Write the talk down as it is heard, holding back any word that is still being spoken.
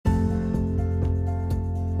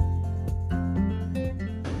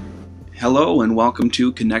Hello and welcome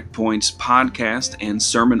to Connect Point's podcast and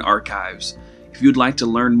sermon archives. If you'd like to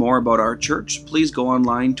learn more about our church, please go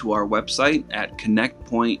online to our website at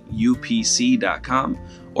connectpointupc.com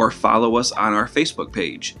or follow us on our Facebook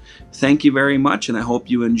page. Thank you very much, and I hope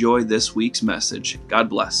you enjoy this week's message. God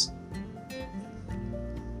bless.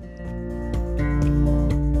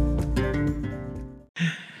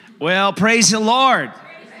 Well, praise the Lord.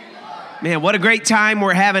 Man, what a great time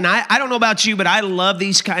we're having. I don't know about you, but I love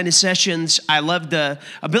these kind of sessions. I love the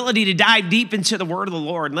ability to dive deep into the Word of the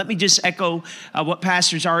Lord. Let me just echo what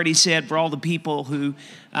Pastor's already said for all the people who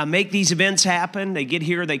make these events happen. They get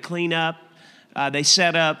here, they clean up, they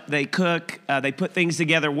set up, they cook, they put things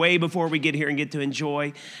together way before we get here and get to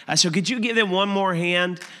enjoy. So could you give them one more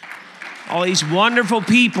hand? All these wonderful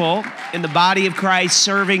people in the body of Christ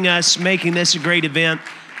serving us, making this a great event.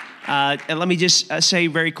 And let me just say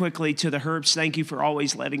very quickly to the Herbs, thank you for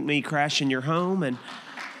always letting me crash in your home. And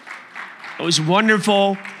it was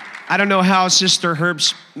wonderful. I don't know how Sister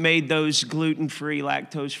Herbs made those gluten-free,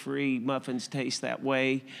 lactose-free muffins taste that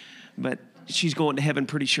way, but she's going to heaven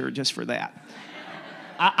pretty sure just for that.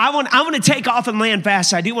 I want to take off and land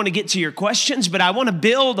fast. I do want to get to your questions, but I want to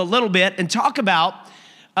build a little bit and talk about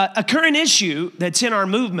a current issue that's in our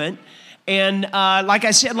movement. And like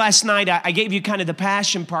I said last night, I gave you kind of the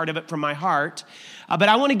passion part of it from my heart. But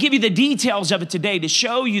I want to give you the details of it today to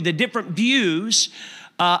show you the different views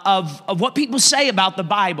of what people say about the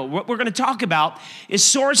Bible. What we're going to talk about is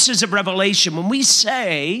sources of revelation. When we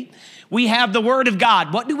say we have the Word of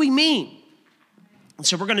God, what do we mean?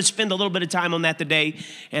 So we're going to spend a little bit of time on that today.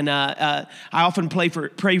 And I often pray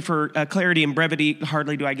for clarity and brevity.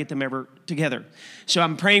 Hardly do I get them ever together. So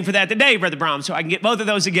I'm praying for that today, Brother Brown, so I can get both of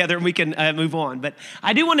those together and we can move on. But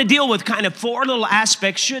I do want to deal with kind of four little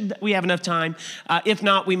aspects, should we have enough time. If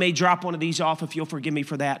not, we may drop one of these off, if you'll forgive me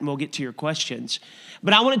for that, and we'll get to your questions.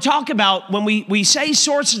 But I want to talk about when we say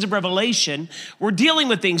sources of revelation, we're dealing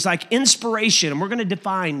with things like inspiration, and we're going to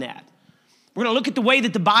define that. We're going to look at the way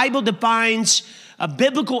that the Bible defines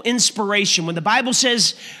biblical inspiration. When the Bible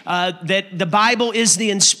says that the Bible is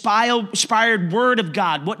the inspired Word of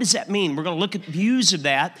God, what does that mean? We're going to look at views of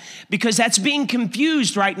that because that's being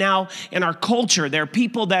confused right now in our culture. There are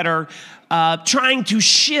people that are trying to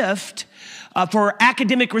shift for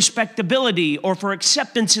academic respectability or for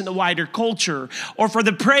acceptance in the wider culture or for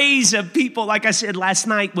the praise of people, like I said last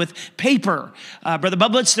night with paper. Brother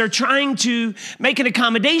Bublitz, they're trying to make an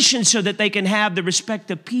accommodation so that they can have the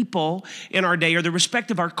respect of people in our day or the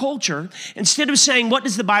respect of our culture instead of saying, what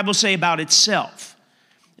does the Bible say about itself?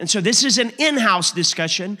 And so this is an in-house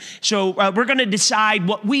discussion. So we're going to decide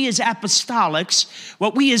what we as apostolics,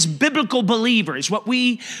 what we as biblical believers, what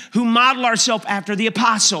we who model ourselves after the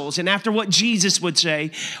apostles and after what Jesus would say,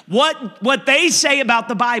 what they say about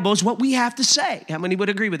the Bible is what we have to say. How many would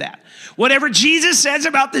agree with that? Whatever Jesus says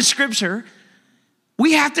about the Scripture,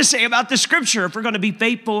 we have to say about the Scripture if we're going to be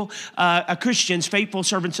faithful Christians, faithful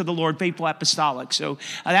servants of the Lord, faithful apostolics. So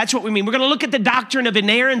that's what we mean. We're going to look at the doctrine of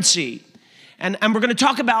inerrancy. And we're going to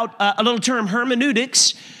talk about a little term,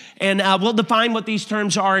 hermeneutics, and we'll define what these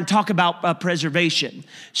terms are and talk about preservation.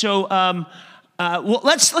 So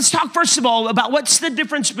let's talk first of all about what's the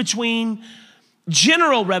difference between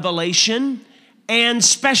general revelation and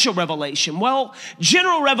special revelation. Well,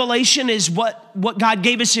 general revelation is what God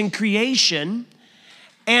gave us in creation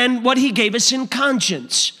and what He gave us in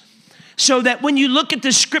conscience. So that when you look at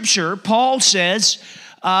the Scripture, Paul says,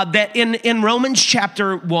 that in Romans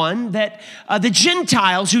chapter 1, that the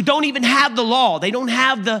Gentiles who don't even have the law, they don't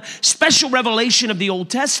have the special revelation of the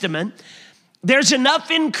Old Testament, there's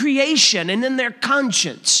enough in creation and in their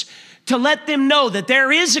conscience to let them know that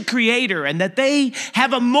there is a creator and that they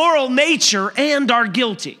have a moral nature and are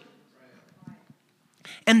guilty.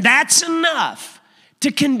 And that's enough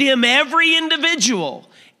to condemn every individual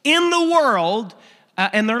in the world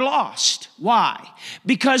and they're lost. Why?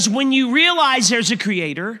 Because when you realize there's a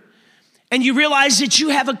creator and you realize that you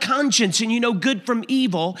have a conscience and you know good from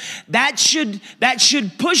evil, that should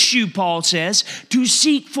push you, Paul says, to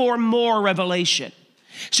seek for more revelation.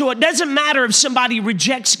 So it doesn't matter if somebody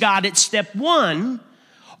rejects God at step one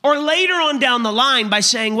or later on down the line by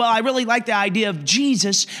saying, well, I really like the idea of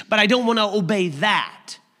Jesus, but I don't want to obey that.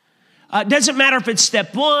 It doesn't matter if it's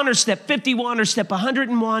step 1 or step 51 or step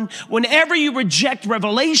 101. Whenever you reject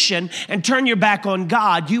revelation and turn your back on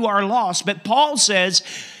God, you are lost. But Paul says,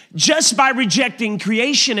 just by rejecting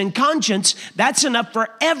creation and conscience, that's enough for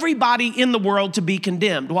everybody in the world to be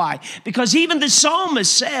condemned. Why? Because even the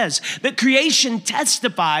psalmist says that creation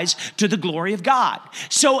testifies to the glory of God.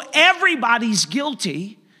 So everybody's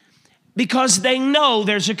guilty. because they know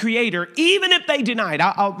there's a creator, even if they deny it.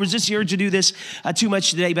 I'll resist the urge to do this too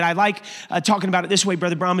much today, but I like talking about it this way,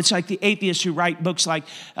 Brother Brom. It's like the atheists who write books like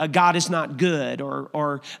God is not good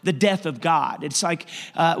or The Death of God. It's like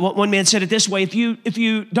one man said it this way: if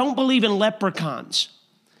you don't believe in leprechauns,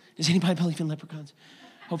 does anybody believe in leprechauns?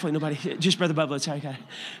 Hopefully nobody, just Brother Bubba, it's how you got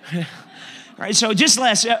it. All right, so just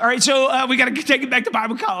less. All right, so we got to take it back to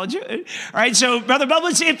Bible college. All right, so Brother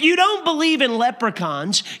Bubba, if you don't believe in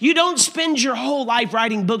leprechauns, you don't spend your whole life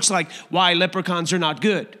writing books like Why Leprechauns Are Not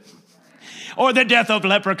Good or The Death of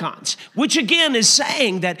Leprechauns, which again is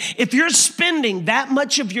saying that if you're spending that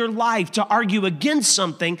much of your life to argue against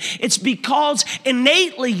something, it's because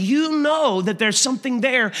innately you know that there's something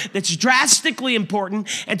there that's drastically important.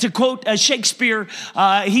 And to quote Shakespeare,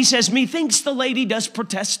 he says, methinks the lady does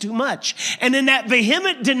protest too much. And in that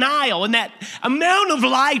vehement denial and that amount of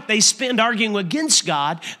life they spend arguing against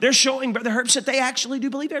God, they're showing, Brother Herbst, that they actually do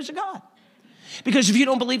believe there's a God. Because if you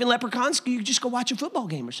don't believe in leprechauns, you just go watch a football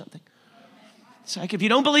game or something. It's like if you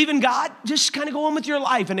don't believe in God, just kind of go on with your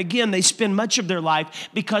life. And again, they spend much of their life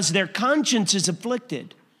because their conscience is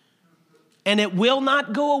afflicted. And it will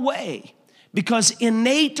not go away because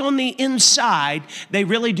innate on the inside, they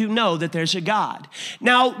really do know that there's a God.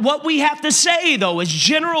 Now, what we have to say, though, is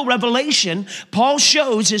general revelation, Paul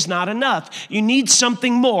shows, is not enough. You need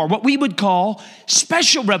something more, what we would call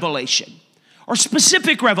special revelation or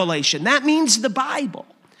specific revelation. That means the Bible.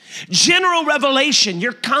 General revelation,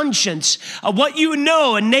 your conscience, what you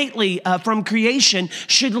know innately from creation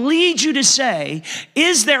should lead you to say,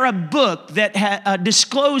 is there a book that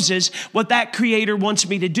discloses what that creator wants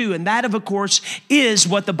me to do? And that, of course, is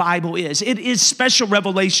what the Bible is. It is special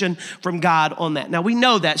revelation from God on that. Now, we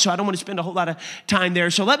know that, so I don't want to spend a whole lot of time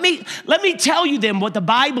there. So let me tell you then what the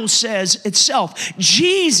Bible says itself.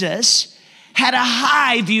 Jesus had a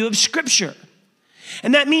high view of Scripture.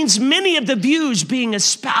 And that means many of the views being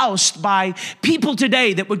espoused by people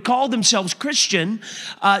today that would call themselves Christian,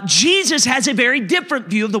 Jesus has a very different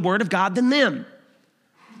view of the Word of God than them.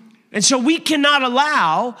 And so we cannot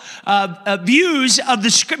allow views of the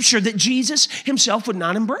Scripture that Jesus himself would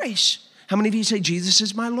not embrace. How many of you say, Jesus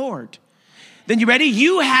is my Lord? Then you ready?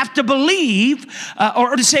 You have to believe,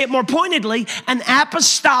 or to say it more pointedly, an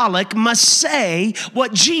apostolic must say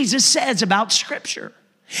what Jesus says about Scripture.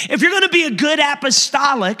 If you're going to be a good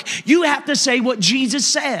apostolic, you have to say what Jesus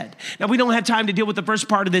said. Now, we don't have time to deal with the first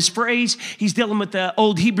part of this phrase. He's dealing with the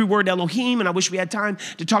old Hebrew word Elohim, and I wish we had time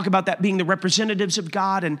to talk about that being the representatives of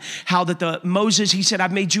God and how that Moses, he said,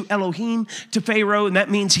 I've made you Elohim to Pharaoh, and that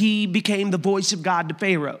means he became the voice of God to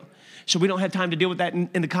Pharaoh. So we don't have time to deal with that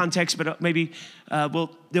in the context, but maybe we'll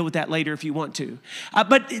deal with that later if you want to.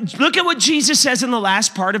 But look at what Jesus says in the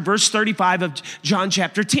last part of verse 35 of John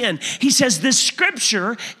chapter 10. He says, the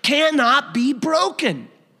Scripture cannot be broken.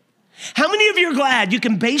 How many of you are glad you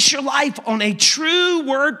can base your life on a true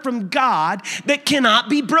word from God that cannot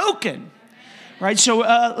be broken? Right, so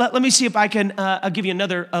let me see if I can I'll give you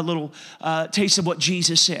another little taste of what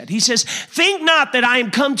Jesus said. He says, think not that I am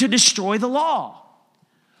come to destroy the law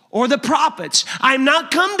or the prophets. I am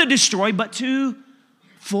not come to destroy, but to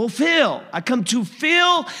fulfill. I come to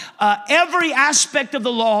fill every aspect of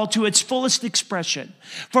the law to its fullest expression.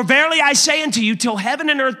 For verily I say unto you, till heaven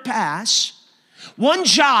and earth pass, one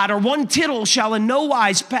jot or one tittle shall in no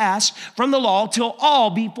wise pass from the law till all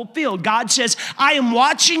be fulfilled. God says, I am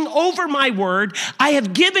watching over my word. I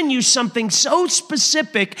have given you something so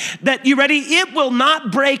specific that, you ready? It will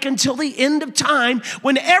not break until the end of time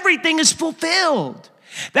when everything is fulfilled.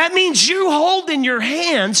 That means you hold in your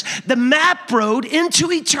hands the map road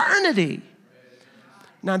into eternity.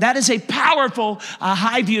 Now, that is a powerful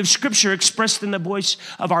high view of Scripture expressed in the voice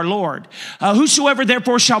of our Lord. Whosoever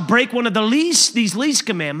therefore shall break one of these least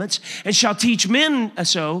commandments and shall teach men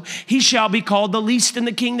so, he shall be called the least in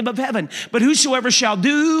the kingdom of heaven. But whosoever shall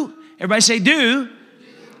do, everybody say do,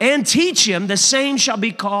 and teach him, the same shall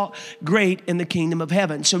be called great in the kingdom of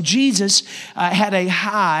heaven. So Jesus had a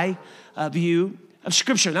high view of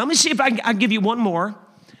Scripture. Now, let me see if I can give you one more.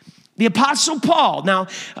 The Apostle Paul. Now,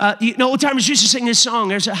 you know, old timers used to sing this song.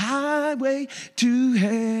 There's a highway to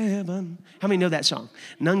heaven. How many know that song?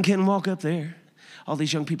 None can walk up there. All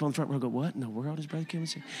these young people in the front row go, what in the world is Brother Killmon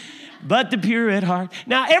saying? But the pure at heart.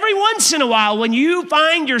 Now, every once in a while, when you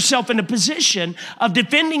find yourself in a position of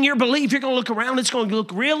defending your belief, you're going to look around. It's going to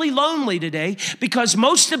look really lonely today because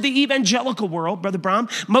most of the evangelical world, Brother Brom,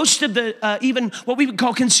 most of the even what we would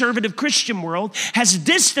call conservative Christian world has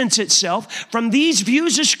distanced itself from these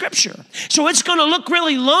views of Scripture. So it's going to look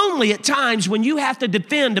really lonely at times when you have to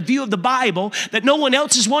defend a view of the Bible that no one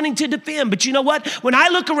else is wanting to defend. But you know what? When I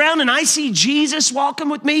look around and I see Jesus walking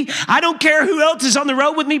with me, I don't care who else is on the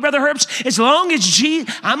road with me, Brother Herb. Herbst, as long as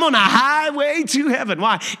I'm on a highway to heaven.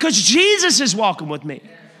 Why? Because Jesus is walking with me.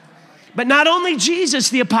 But not only Jesus,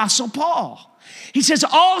 the Apostle Paul. He says,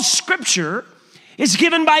 all scripture is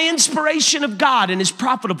given by inspiration of God and is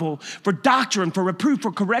profitable for doctrine, for reproof,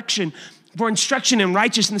 for correction, for instruction in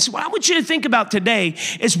righteousness. What I want you to think about today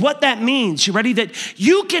is what that means. You ready? That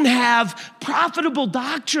you can have profitable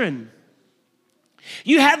doctrine.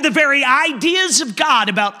 You have the very ideas of God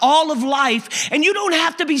about all of life, and you don't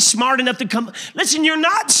have to be smart enough to listen, you're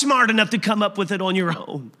not smart enough to come up with it on your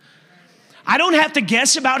own. I don't have to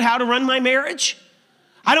guess about how to run my marriage.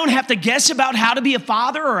 I don't have to guess about how to be a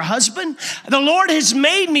father or a husband. The Lord has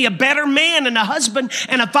made me a better man and a husband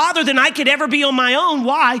and a father than I could ever be on my own.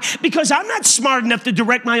 Why? Because I'm not smart enough to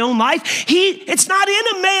direct my own life. It's not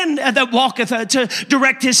in a man that walketh to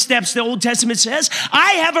direct his steps, the Old Testament says.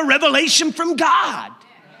 I have a revelation from God.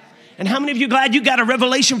 And how many of you glad you got a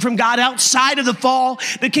revelation from God outside of the fall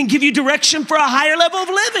that can give you direction for a higher level of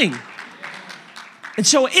living? And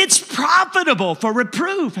so it's profitable for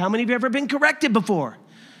reproof. How many of you have ever been corrected before?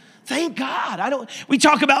 Thank God. We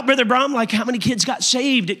talk about Brother Brom, like how many kids got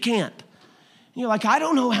saved at camp. You're like, I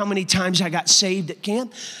don't know how many times I got saved at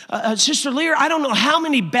camp. Sister Lear, I don't know how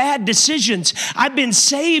many bad decisions I've been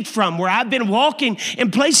saved from, where I've been walking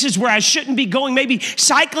in places where I shouldn't be going, maybe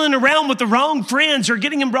cycling around with the wrong friends or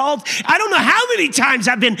getting involved. I don't know how many times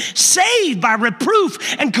I've been saved by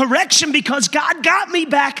reproof and correction because God got me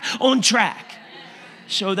back on track.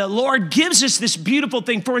 So the Lord gives us this beautiful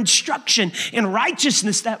thing for instruction in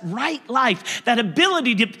righteousness, that right life, that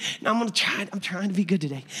ability to, now I'm trying to be good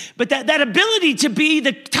today, but that ability to be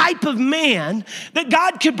the type of man that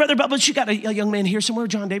God could, Brother Bubbles, you got a young man here somewhere,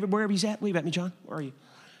 John David, wherever he's at. Wave at me, John. Where are you?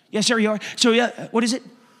 Yes, sir, you are. So what is it?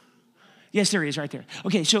 Yes, there he is right there.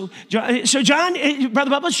 Okay, so John,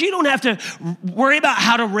 Brother Bubbles, you don't have to worry about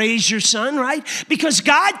how to raise your son, right? Because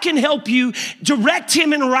God can help you direct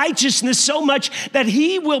him in righteousness so much that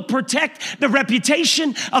he will protect the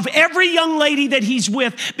reputation of every young lady that he's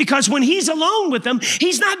with. Because when he's alone with them,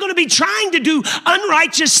 he's not going to be trying to do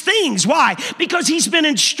unrighteous things. Why? Because he's been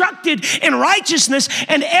instructed in righteousness,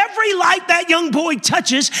 and every life that young boy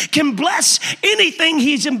touches can bless anything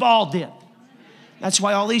he's involved in. That's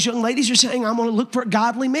why all these young ladies are saying, I'm going to look for a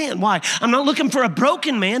godly man. Why? I'm not looking for a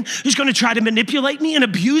broken man who's going to try to manipulate me and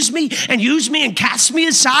abuse me and use me and cast me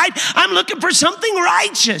aside. I'm looking for something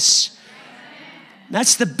righteous.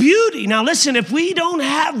 That's the beauty. Now listen, if we don't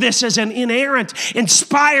have this as an inerrant,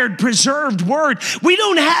 inspired, preserved word, we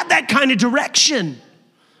don't have that kind of direction.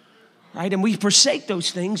 Right? And we forsake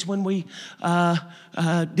those things when we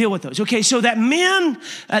deal with those. Okay, so that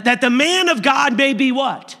the man of God may be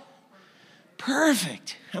what?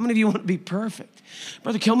 Perfect. How many of you want to be perfect?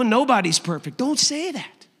 Brother Killmon, nobody's perfect. Don't say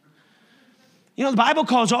that. You know, the Bible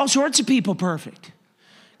calls all sorts of people perfect.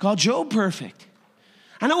 Called Job perfect.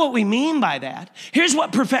 I know what we mean by that. Here's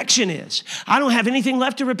what perfection is. I don't have anything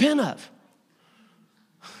left to repent of.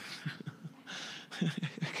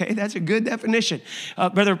 Okay, that's a good definition.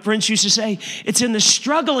 Brother Prince used to say, it's in the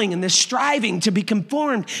struggling and the striving to be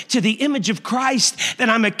conformed to the image of Christ that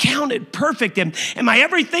I'm accounted perfect. Am I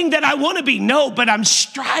everything that I want to be? No, but I'm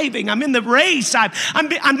striving. I'm in the race.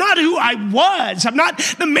 I'm not who I was. I'm not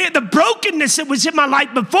the man. The brokenness that was in my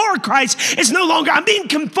life before Christ is no longer. I'm being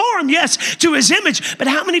conformed, yes, to his image. But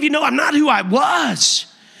how many of you know I'm not who I was?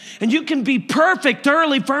 And you can be perfect,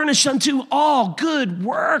 thoroughly furnished unto all good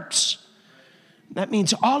works. That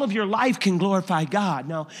means all of your life can glorify God.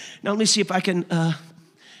 Now let me see if I can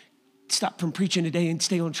stop from preaching today and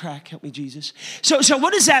stay on track. Help me, Jesus. So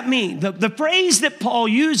what does that mean? The phrase that Paul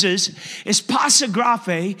uses is pasa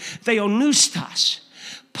graphe theonoustos.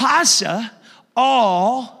 Pasa,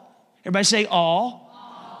 all. Everybody say all.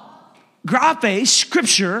 Graphe,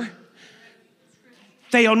 scripture.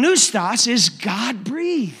 Theonoustos is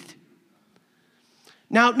God-breathed.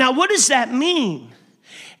 Now what does that mean?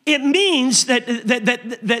 It means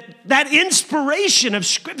that inspiration of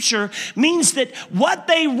Scripture means that what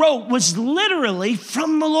they wrote was literally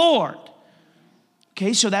from the Lord.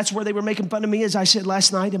 Okay, so that's where they were making fun of me, as I said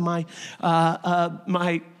last night in my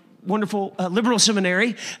wonderful liberal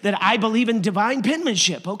seminary, that I believe in divine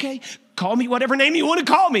penmanship. Okay, call me whatever name you want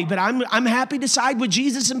to call me, but I'm happy to side with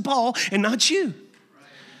Jesus and Paul and not you.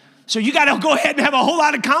 So you got to go ahead and have a whole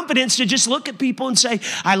lot of confidence to just look at people and say,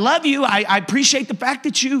 I love you. I appreciate the fact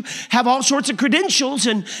that you have all sorts of credentials.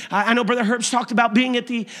 And I know Brother Herbst talked about being at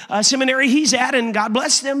the seminary he's at, and God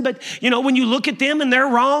bless them. But, you know, when you look at them and they're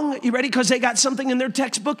wrong, you ready? Because they got something in their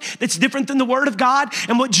textbook that's different than the Word of God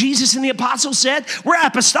and what Jesus and the apostles said. We're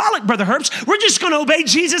apostolic, Brother Herbst. We're just going to obey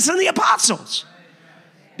Jesus and the apostles.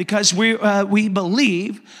 Because we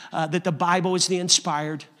believe that the Bible is the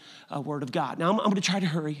inspired word of God. Now, I'm going to try to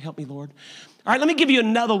hurry. Help me, Lord. All right, let me give you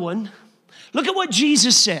another one. Look at what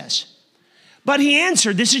Jesus says. But he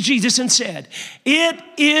answered, this is Jesus, and said, it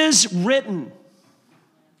is written.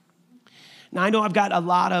 Now, I know I've got a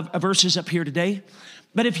lot of verses up here today,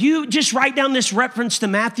 but if you just write down this reference to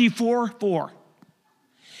Matthew 4:4,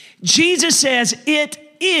 Jesus says, it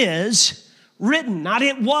is written, not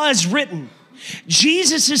it was written.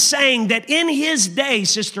 Jesus is saying that in his day,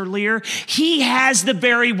 Sister Lear, he has the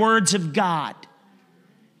very words of God.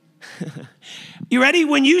 You ready?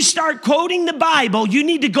 When you start quoting the Bible, you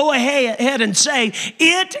need to go ahead and say,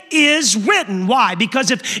 it is written. Why?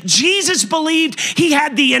 Because if Jesus believed he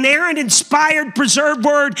had the inerrant, inspired, preserved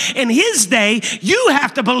word in his day, you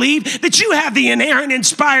have to believe that you have the inerrant,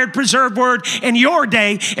 inspired, preserved word in your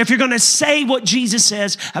day if you're going to say what Jesus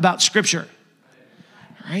says about Scripture.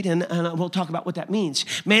 All right, and we'll talk about what that means.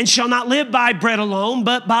 Man shall not live by bread alone,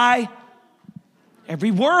 but by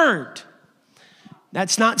every word.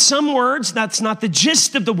 That's not some words. That's not the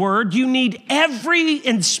gist of the word. You need every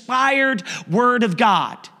inspired word of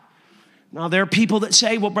God. Now, there are people that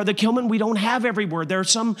say, well, Brother Killmon, we don't have every word. There are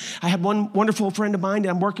some, I have one wonderful friend of mine that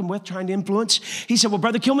I'm working with, trying to influence. He said, well,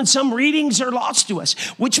 Brother Killmon, some readings are lost to us.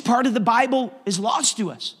 Which part of the Bible is lost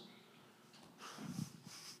to us?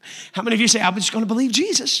 How many of you say, I'm just going to believe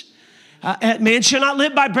Jesus? Man shall not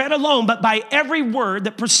live by bread alone, but by every word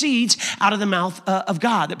that proceeds out of the mouth of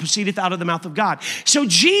God, that proceedeth out of the mouth of God. So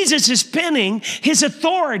Jesus is pinning his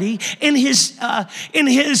authority in his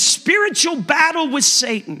spiritual battle with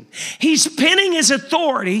Satan. He's pinning his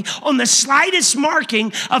authority on the slightest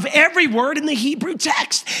marking of every word in the Hebrew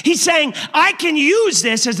text. He's saying, I can use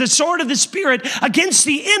this as the sword of the Spirit against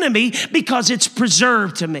the enemy because it's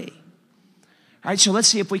preserved to me. All right, so let's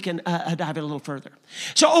see if we can dive in a little further.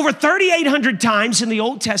 So over 3,800 times in the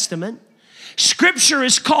Old Testament, Scripture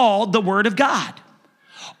is called the Word of God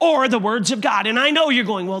or the words of God. And I know you're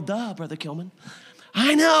going, well, duh, Brother Killmon.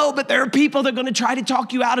 I know, but there are people that are going to try to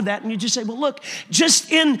talk you out of that. And you just say, well, look,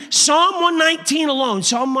 just in Psalm 119 alone,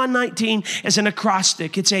 Psalm 119 is an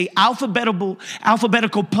acrostic. It's a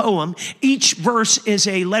alphabetical poem. Each verse is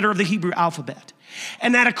a letter of the Hebrew alphabet.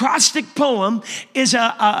 And that acrostic poem is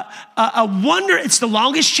a wonder. It's the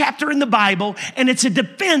longest chapter in the Bible, and it's a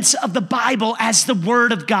defense of the Bible as the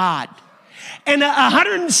Word of God. And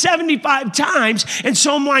 175 times in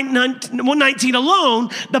Psalm 119 alone,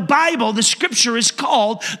 the Bible, the Scripture is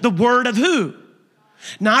called the Word of who?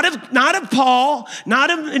 Not of Paul, not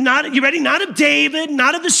of David,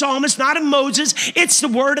 not of the psalmist, not of Moses. It's the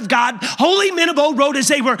Word of God. Holy men of old wrote as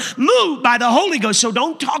they were moved by the Holy Ghost. So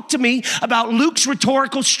don't talk to me about Luke's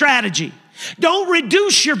rhetorical strategy. Don't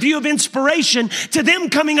reduce your view of inspiration to them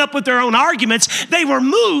coming up with their own arguments. They were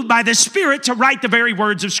moved by the Spirit to write the very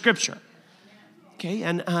words of Scripture. Okay,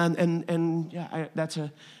 and yeah, that's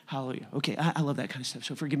a hallelujah. Okay, I love that kind of stuff,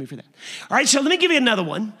 so forgive me for that. All right, so let me give you another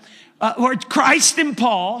one. Where Christ and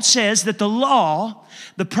Paul says that the law,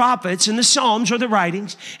 the prophets, and the Psalms, or the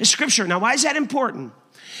writings, is Scripture. Now, why is that important?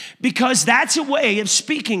 Because that's a way of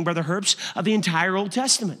speaking, Brother Herbst, of the entire Old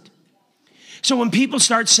Testament. So when people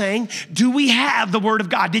start saying, do we have the Word of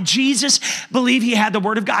God? Did Jesus believe he had the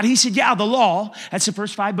Word of God? He said, yeah, the law, that's the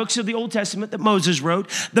first 5 books of the Old Testament that Moses wrote.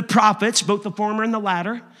 The prophets, both the former and the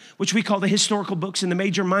latter, which we call the historical books and the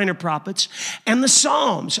major minor prophets, and the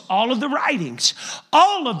Psalms, all of the writings,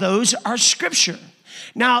 all of those are Scripture.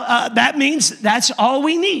 Now, that means that's all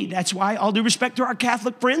we need. That's why, all due respect to our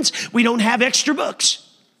Catholic friends, we don't have extra books.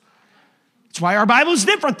 That's why our Bible is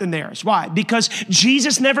different than theirs. Why? Because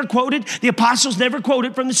Jesus never quoted, the apostles never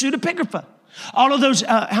quoted from the pseudepigrapha. All of those,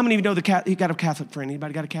 how many of you know you got a Catholic friend?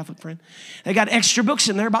 Anybody got a Catholic friend? They got extra books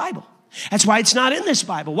in their Bible. That's why it's not in this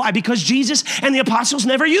Bible. Why? Because Jesus and the apostles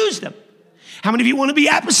never used them. How many of you want to be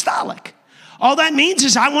apostolic? All that means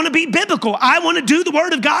is I want to be biblical. I want to do the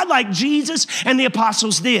Word of God like Jesus and the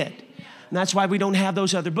apostles did. And that's why we don't have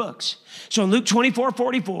those other books. So in Luke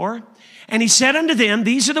 24:44, and he said unto them,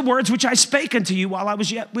 these are the words which I spake unto you while I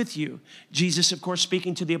was yet with you. Jesus, of course,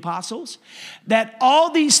 speaking to the apostles, that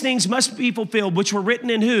all these things must be fulfilled, which were written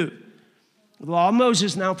in who? The law of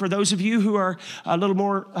Moses. Now, for those of you who are a little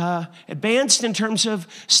more advanced in terms of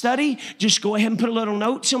study, just go ahead and put a little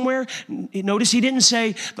note somewhere. Notice he didn't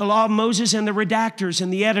say the law of Moses and the redactors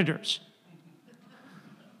and the editors.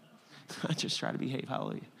 I just try to behave,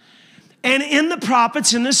 hallelujah. And in the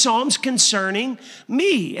prophets and the Psalms concerning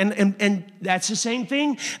me. And that's the same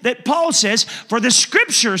thing that Paul says, for the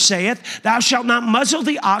Scripture saith, thou shalt not muzzle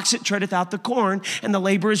the ox that treadeth out the corn, and the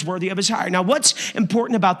labor is worthy of his hire. Now, what's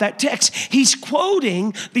important about that text? He's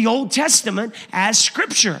quoting the Old Testament as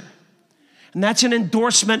Scripture. And that's an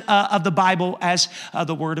endorsement of the Bible as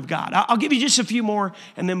the Word of God. I'll give you just a few more,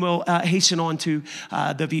 and then we'll hasten on to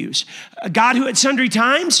the views. God, who at sundry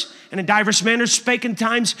times and in diverse manners spake in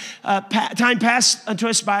time past unto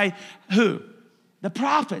us by who? The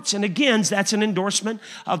prophets. And again, that's an endorsement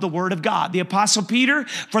of the Word of God. The Apostle Peter,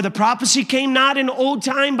 for the prophecy came not in old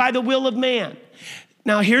time by the will of man.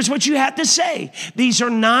 Now, here's what you have to say. These are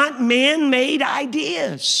not man-made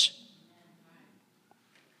ideas.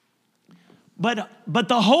 But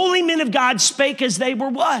the holy men of God spake as they were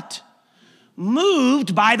what?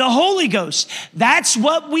 Moved by the Holy Ghost. That's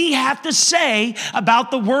what we have to say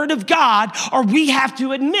about the Word of God, or we have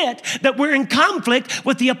to admit that we're in conflict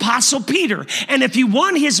with the Apostle Peter. And if you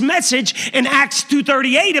want his message in Acts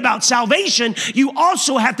 2:38 about salvation, you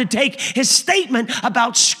also have to take his statement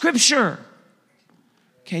about Scripture.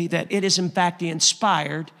 Okay, that it is in fact the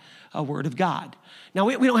inspired Word of God. Now,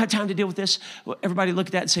 we don't have time to deal with this. Everybody look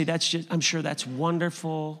at that and say, I'm sure that's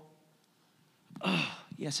wonderful. Oh,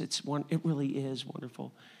 yes, it really is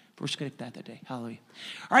wonderful. First connect that day. Hallelujah.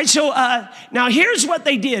 All right, so now here's what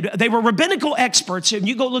they did. They were rabbinical experts, and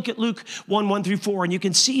you go look at Luke 1:1-4, and you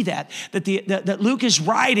can see that Luke is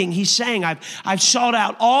writing. He's saying, I've sought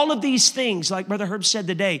out all of these things, like Brother Herb said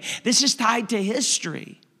today. This is tied to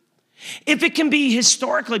history. If it can be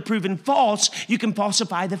historically proven false, you can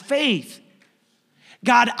falsify the faith.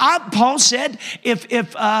 Paul said,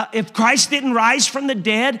 if Christ didn't rise from the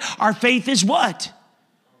dead, our faith is what?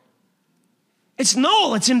 It's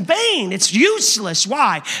null, it's in vain, it's useless.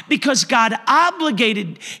 Why? Because God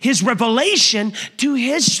obligated his revelation to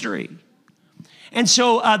history. And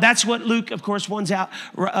so that's what Luke, of course, writes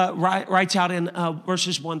out in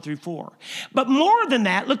verses 1-4. But more than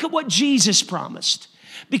that, look at what Jesus promised.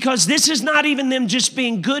 Because this is not even them just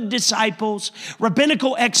being good disciples,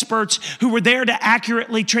 rabbinical experts who were there to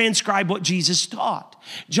accurately transcribe what Jesus taught.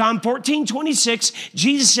 John 14:26,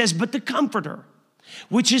 Jesus says, but the Comforter,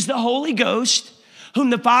 which is the Holy Ghost, whom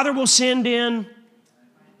the Father will send in.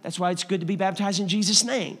 That's why it's good to be baptized in Jesus'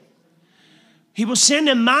 name. He will send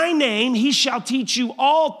in my name. He shall teach you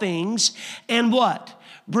all things. And what?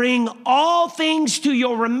 Bring all things to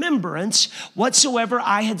your remembrance whatsoever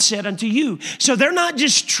I had said unto you. So they're not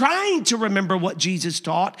just trying to remember what Jesus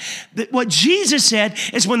taught. What Jesus said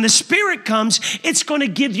is when the Spirit comes, it's going to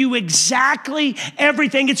give you exactly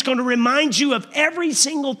everything. It's going to remind you of every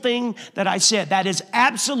single thing that I said. That is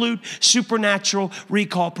absolute supernatural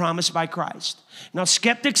recall promised by Christ. Now,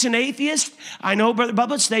 skeptics and atheists, I know, Brother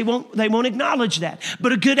Bubbles, they won't acknowledge that.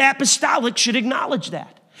 But a good apostolic should acknowledge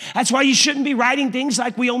that. That's why you shouldn't be writing things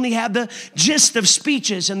like we only have the gist of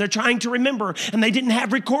speeches and they're trying to remember, and they didn't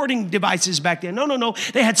have recording devices back then. No.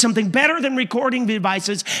 They had something better than recording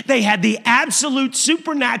devices. They had the absolute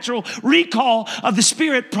supernatural recall of the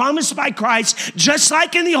Spirit promised by Christ, just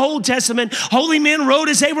like in the Old Testament. Holy men wrote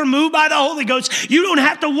as they were moved by the Holy Ghost. You don't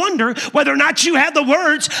have to wonder whether or not you have the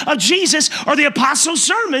words of Jesus or the apostles'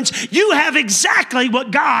 sermons. You have exactly what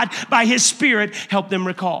God, by his Spirit, helped them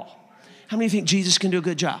recall. How many think Jesus can do a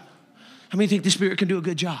good job? How many think the Spirit can do a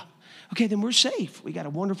good job? Okay, then we're safe. We got a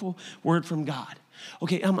wonderful word from God.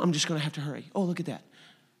 Okay, I'm just going to have to hurry. Oh, look at that.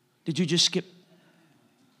 Did you just skip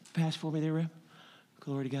past for me there, Reb?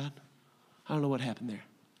 Glory to God. I don't know what happened there.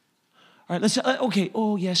 All right, let's, okay.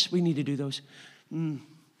 Oh, yes, we need to do those. All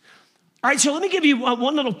right, so let me give you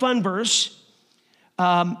one little fun verse.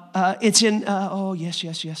 It's in,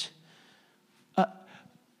 yes.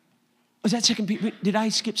 Was that 2 Peter? Did I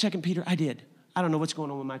skip 2 Peter? I did. I don't know what's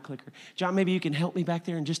going on with my clicker. John, maybe you can help me back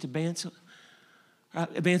there and just advance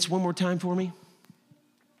one more time for me.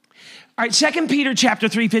 All right, 2 Peter chapter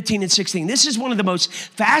 3, 15 and 16. This is one of the most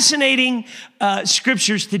fascinating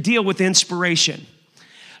scriptures to deal with inspiration.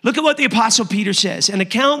 Look at what the Apostle Peter says. An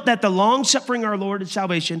account that the long-suffering our Lord is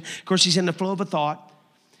salvation. Of course, he's in the flow of a thought.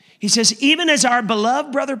 He says, even as our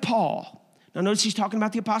beloved brother Paul, now notice he's talking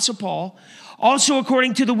about the Apostle Paul, also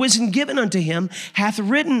according to the wisdom given unto him, hath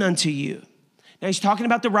written unto you. Now he's talking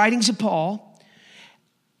about the writings of Paul,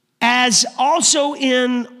 as also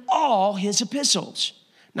in all his epistles.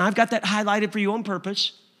 Now I've got that highlighted for you on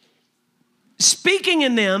purpose. Speaking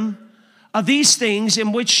in them of these things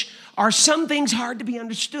in which are some things hard to be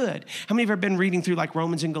understood. How many of you have been reading through like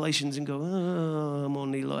Romans and Galatians and go, oh, I'm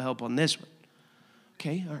going to need a little help on this one?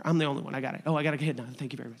 Okay, I'm the only one. I got it. Oh, I got to get it done.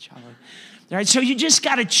 Thank you very much. All right, so you just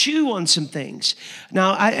got to chew on some things.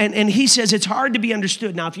 Now, and he says it's hard to be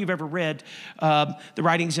understood. Now, if you've ever read the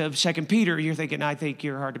writings of 2 Peter, you're thinking, I think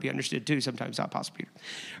you're hard to be understood too, sometimes, not Apostle Peter.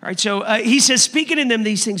 All right, so he says, speaking in them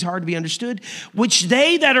these things hard to be understood, which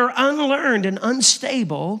they that are unlearned and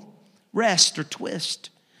unstable wrest or twist,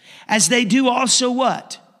 as they do also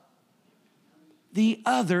what? the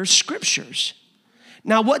other scriptures.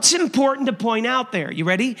 Now, what's important to point out there? You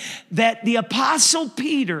ready? That the Apostle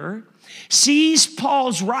Peter sees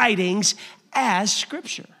Paul's writings as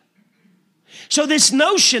scripture. So this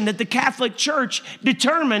notion that the Catholic Church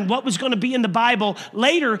determined what was going to be in the Bible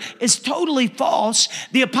later is totally false.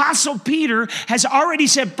 The Apostle Peter has already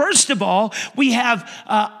said, first of all, we have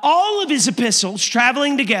all of his epistles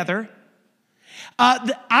traveling together.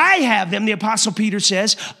 I have them, the Apostle Peter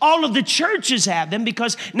says. All of the churches have them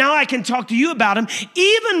because now I can talk to you about them.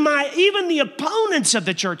 Even the opponents of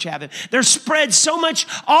the church have them. They're spread so much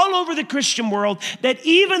all over the Christian world that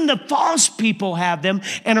even the false people have them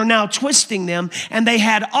and are now twisting them. And they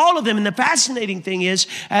had all of them. And the fascinating thing is,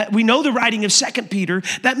 we know the writing of 2 Peter.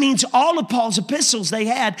 That means all of Paul's epistles they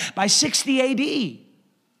had by 60 AD,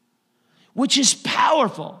 which is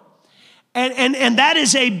powerful. And that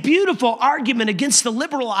is a beautiful argument against the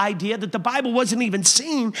liberal idea that the Bible wasn't even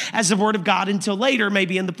seen as the Word of God until later,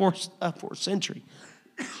 maybe in the fourth century.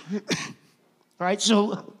 All right,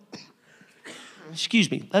 so, excuse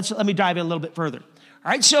me, let me dive in a little bit further.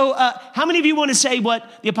 All right, so how many of you want to say what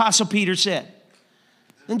the Apostle Peter said?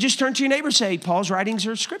 Then just turn to your neighbor and say, Paul's writings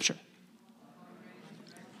are scripture.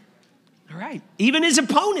 All right, even his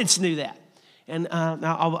opponents knew that. And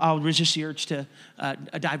now I'll resist the urge to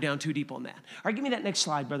dive down too deep on that. All right, give me that next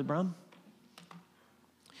slide, Brother Brum.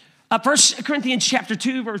 1 Corinthians chapter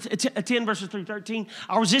 2, verse 10, verses 3-13.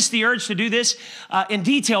 I'll resist the urge to do this in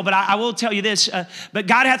detail, but I will tell you this. But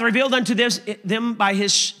God hath revealed unto them by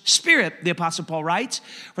his Spirit, the Apostle Paul writes,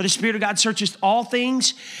 for the Spirit of God searcheth all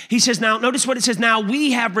things. He says, now, notice what it says, now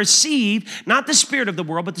we have received not the spirit of the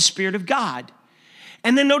world, but the Spirit of God.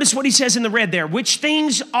 And then notice what he says in the red there, which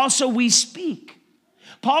things also we speak.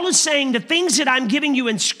 Paul is saying the things that I'm giving you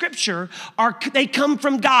in Scripture, they come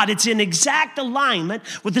from God. It's in exact alignment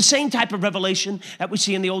with the same type of revelation that we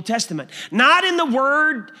see in the Old Testament. Not in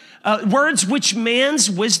the words which man's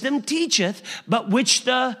wisdom teacheth, but which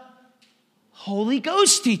the Holy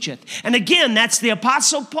Ghost teacheth. And again, that's the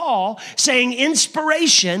Apostle Paul saying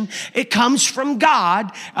inspiration, it comes from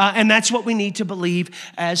God, and that's what we need to believe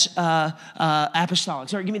as apostolic.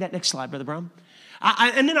 Sorry, give me that next slide, Brother Brum.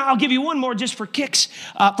 And then I'll give you one more just for kicks.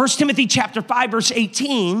 1 Timothy chapter 5, verse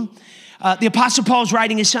 18, the Apostle Paul is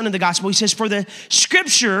writing his son in the gospel. He says, for the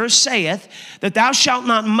scripture saith that thou shalt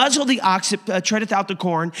not muzzle the ox that treadeth out the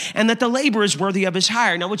corn, and that the laborer is worthy of his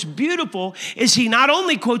hire. Now, what's beautiful is he not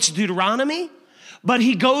only quotes Deuteronomy, but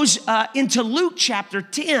he goes into Luke chapter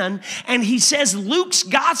 10, and he says Luke's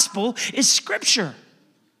gospel is scripture.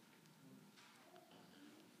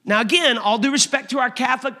 Now, again, all due respect to our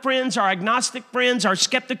Catholic friends, our agnostic friends, our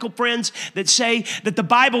skeptical friends that say that the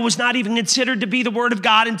Bible was not even considered to be the Word of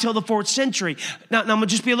God until the 4th century. Now I'm going to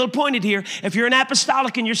just be a little pointed here. If you're an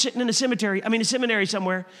apostolic and you're sitting in a seminary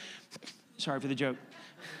somewhere, sorry for the joke.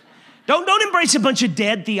 Don't embrace a bunch of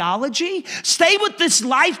dead theology. Stay with this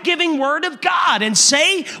life-giving Word of God and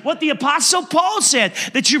say what the Apostle Paul said.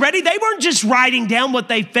 That you ready? They weren't just writing down what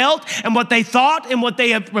they felt and what they thought and what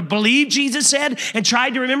they believed Jesus said and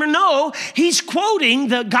tried to remember. No, he's quoting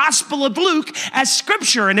the Gospel of Luke as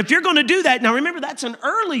Scripture. And if you're going to do that, now remember that's an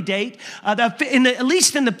early date, at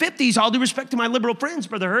least in the 50s, all due respect to my liberal friends,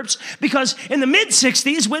 Brother Herbst, because in the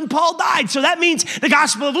mid-60s when Paul died. So that means the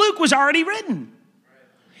Gospel of Luke was already written.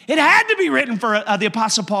 It had to be written for the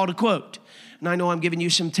Apostle Paul to quote. And I know I'm giving you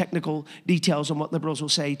some technical details on what liberals will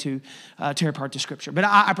say to tear apart the Scripture. But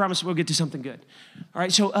I promise we'll get to something good. All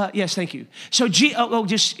right, so yes, thank you. So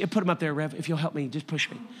just put them up there, Rev, if you'll help me. Just push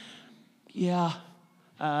me. Yeah.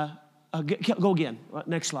 Go again.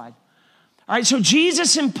 Next slide. All right, so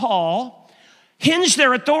Jesus and Paul hinged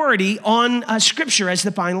their authority on Scripture as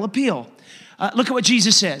the final appeal. Look at what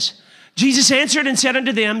Jesus says. Jesus answered and said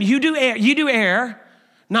unto them, you do err,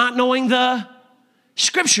 not knowing the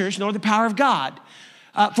Scriptures nor the power of God.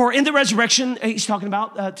 For in the resurrection, he's talking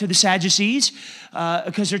about to the Sadducees,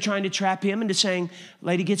 because they're trying to trap him into saying,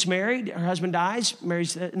 lady gets married, her husband dies,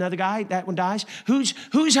 marries another guy, that one dies. Whose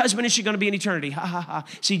husband is she going to be in eternity? Ha, ha, ha.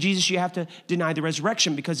 See, Jesus, you have to deny the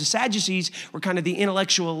resurrection, because the Sadducees were kind of the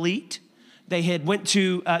intellectual elite. They had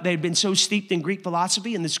been so steeped in Greek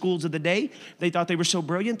philosophy in the schools of the day, they thought they were so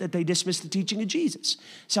brilliant that they dismissed the teaching of Jesus.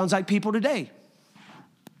 Sounds like people today.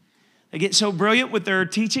 They get so brilliant with their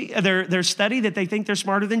teaching, their study, that they think they're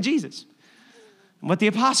smarter than Jesus. And what the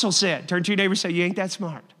apostle said, turn to your neighbor and say, you ain't that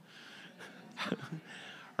smart.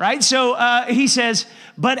 Right? So he says,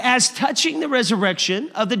 but as touching the resurrection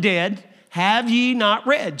of the dead, have ye not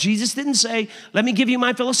read? Jesus didn't say, let me give you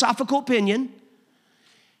my philosophical opinion.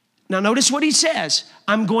 Now notice what he says.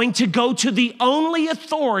 I'm going to go to the only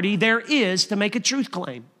authority there is to make a truth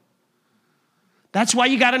claim. That's why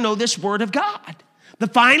you got to know this Word of God. The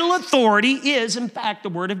final authority is, in fact, the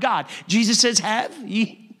Word of God. Jesus says, have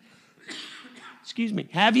ye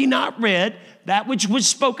not read that which was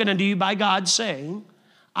spoken unto you by God, saying,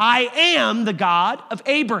 I am the God of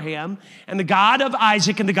Abraham and the God of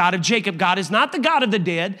Isaac and the God of Jacob. God is not the God of the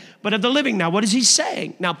dead, but of the living. Now, what is he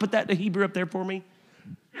saying? Now, put that in Hebrew up there for me.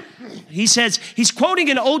 He says, he's quoting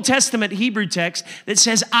an Old Testament Hebrew text that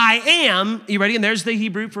says, I am, you ready? And there's the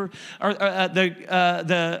Hebrew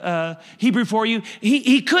Hebrew for you.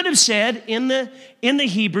 He could have said in the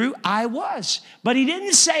Hebrew, I was, but he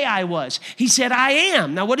didn't say I was. He said, I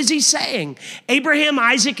am. Now, what is he saying? Abraham,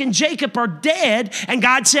 Isaac, and Jacob are dead, and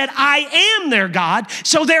God said, I am their God.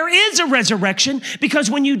 So there is a resurrection, because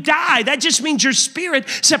when you die, that just means your spirit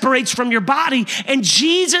separates from your body, and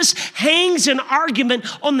Jesus hangs an argument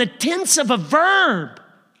on the tense of a verb.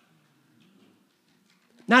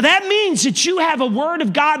 Now that means that you have a word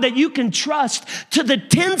of God that you can trust to the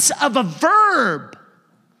tense of a verb.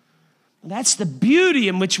 That's the beauty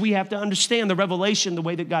in which we have to understand the revelation the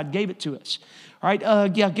way that God gave it to us. All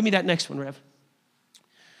right, give me that next one, Rev.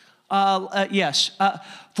 Yes.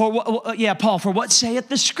 Paul, for what saith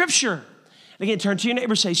the Scripture? And again, turn to your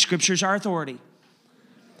neighbor, say, Scripture's our authority.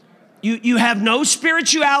 You have no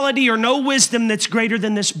spirituality or no wisdom that's greater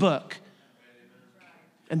than this book.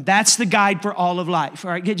 And that's the guide for all of life. All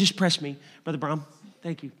right, just press me, Brother Brom.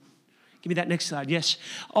 Thank you. Give me that next slide. Yes.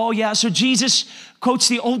 Oh, yeah. So Jesus quotes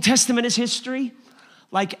the Old Testament as history,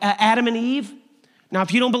 like Adam and Eve. Now,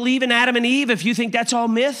 if you don't believe in Adam and Eve, if you think that's all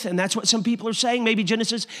myth, and that's what some people are saying, maybe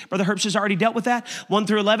Genesis, Brother Herbst has already dealt with that, 1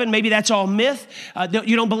 through 11, maybe that's all myth.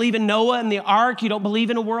 You don't believe in Noah and the ark. You don't believe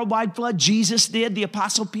in a worldwide flood. Jesus did. The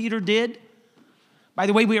Apostle Peter did. By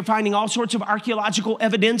the way, we are finding all sorts of archaeological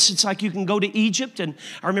evidence. It's like you can go to Egypt, and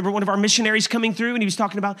I remember one of our missionaries coming through, and he was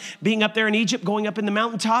talking about being up there in Egypt, going up in the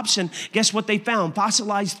mountaintops, and guess what they found?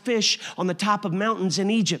 Fossilized fish on the top of mountains in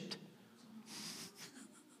Egypt.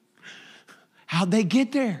 How'd they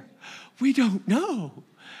get there? We don't know.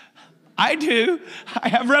 I do. I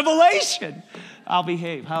have revelation. I'll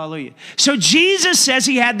behave. Hallelujah. So Jesus says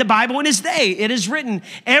he had the Bible in his day. It is written.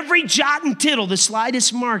 Every jot and tittle, the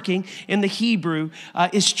slightest marking in the Hebrew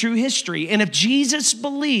is true history. And if Jesus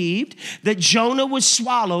believed that Jonah was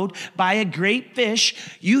swallowed by a great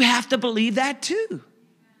fish, you have to believe that too.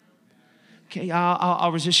 Okay,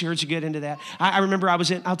 I'll resist your urge to get into that. I remember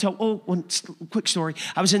one quick story.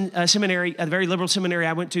 I was in a seminary, a very liberal seminary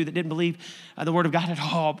I went to that didn't believe the Word of God at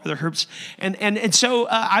all, Brother Herbst. And so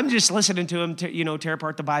I'm just listening to them, tear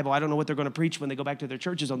apart the Bible. I don't know what they're going to preach when they go back to their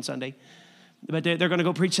churches on Sunday. But they're going to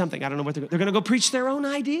go preach something. I don't know what they're going to go preach their own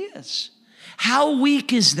ideas. How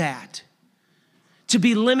weak is that? To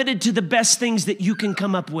be limited to the best things that you can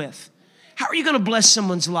come up with. How are you going to bless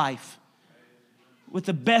someone's life? With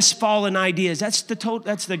the best fallen ideas. That's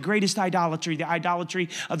the greatest idolatry, the idolatry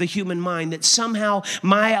of the human mind, that somehow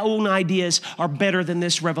my own ideas are better than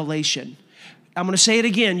this revelation. I'm going to say it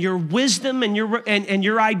again. Your wisdom and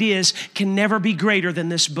your ideas can never be greater than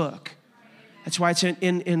this book. That's why it's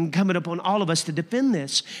incumbent upon all of us to defend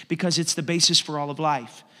this, because it's the basis for all of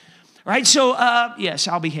life. All right, so yes,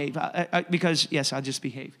 I'll behave I'll just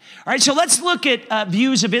behave. All right, so let's look at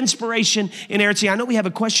views of inspiration in inerrancy. I know we have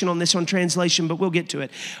a question on this on translation, but we'll get to it.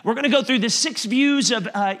 We're going to go through the 6 views of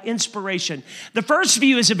inspiration. The first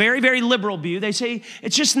view is a very, very liberal view. They say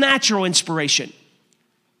it's just natural inspiration.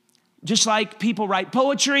 Just like people write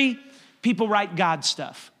poetry, people write God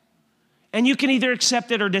stuff. And you can either accept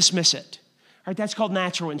it or dismiss it. All right, that's called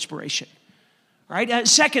natural inspiration. Right?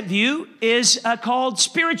 Second view is called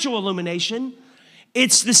spiritual illumination.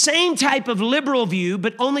 It's the same type of liberal view,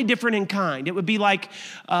 but only different in kind. It would be like,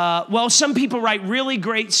 some people write really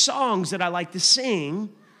great songs that I like to sing,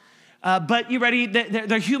 but you ready?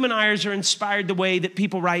 Their human ears are inspired the way that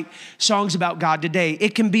people write songs about God today.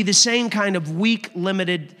 It can be the same kind of weak,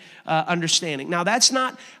 limited understanding. Now, that's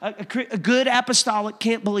not a good apostolic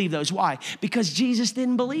can't believe those. Why? Because Jesus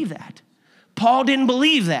didn't believe that. Paul didn't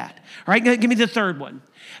believe that. All right, give me the third one.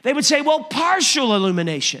 They would say, partial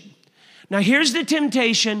illumination. Now, here's the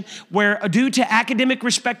temptation where, due to academic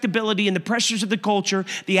respectability and the pressures of the culture,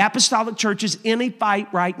 the apostolic church is in a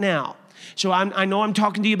fight right now. So I know I'm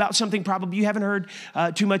talking to you about something probably you haven't heard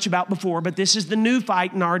too much about before, but this is the new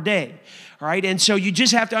fight in our day. All right, and so you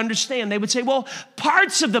just have to understand. They would say,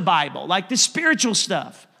 parts of the Bible, like the spiritual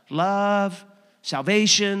stuff, love,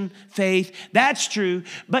 salvation, faith, that's true.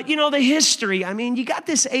 But the history, you got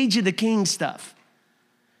this age of the king stuff.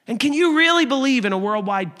 And can you really believe in a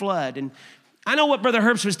worldwide flood? And I know what Brother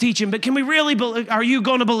Herbst was teaching, but can we really are you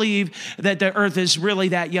going to believe that the earth is really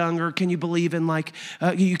that young, or can you believe in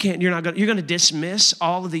you're going to dismiss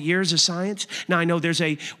all of the years of science? Now I know there's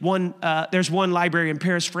one library in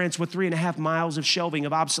Paris, France with 3.5 miles of shelving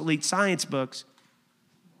of obsolete science books.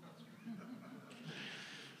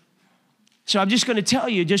 So I'm just going to tell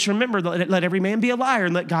you, just remember, let every man be a liar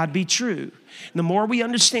and let God be true. And the more we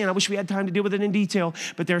understand, I wish we had time to deal with it in detail,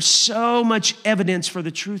 but there's so much evidence for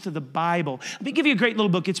the truth of the Bible. Let me give you a great little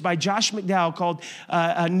book. It's by Josh McDowell called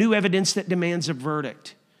New Evidence That Demands a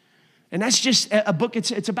Verdict. And that's just a book,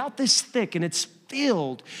 it's about this thick, and it's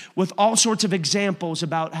filled with all sorts of examples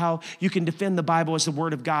about how you can defend the Bible as the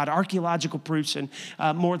Word of God, archaeological proofs, and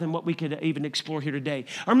more than what we could even explore here today.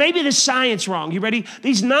 Or maybe the science wrong. You ready?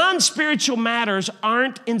 These non-spiritual matters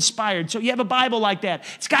aren't inspired. So you have a Bible like that.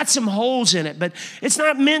 It's got some holes in it, but it's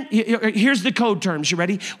not meant, here's the code terms. You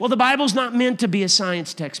ready? Well, the Bible's not meant to be a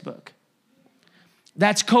science textbook.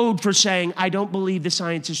 That's code for saying, I don't believe the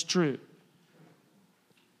science is true.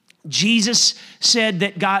 Jesus said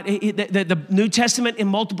that the New Testament in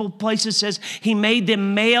multiple places says he made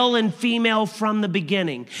them male and female from the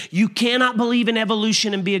beginning. You cannot believe in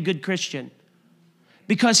evolution and be a good Christian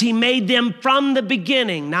because he made them from the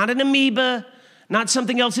beginning, not an amoeba, not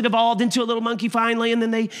something else that evolved into a little monkey finally, and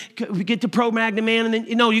then they get to Cro-Magnon man. And then,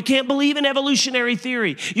 you can't believe in evolutionary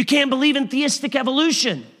theory. You can't believe in theistic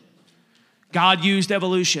evolution. God used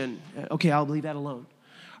evolution. Okay, I'll leave that alone.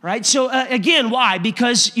 Right? So again, why?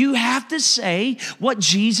 Because you have to say what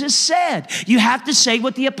Jesus said. You have to say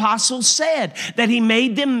what the apostles said, that he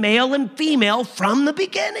made them male and female from the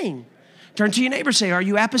beginning. Turn to your neighbor, say, are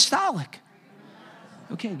you apostolic?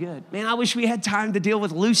 Okay, good. Man, I wish we had time to deal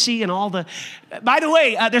with Lucy and all the... By the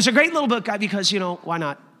way, there's a great little book because, why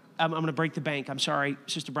not? I'm going to break the bank. I'm sorry,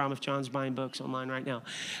 Sister Brom, if John's buying books online right now.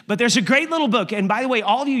 But there's a great little book. And by the way,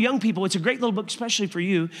 all of you young people, it's a great little book, especially for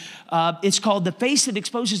you. It's called The Face That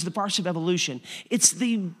Exposes the Farce of Evolution. It's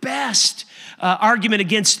the best argument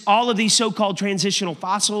against all of these so-called transitional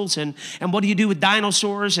fossils and what do you do with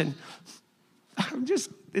dinosaurs. And this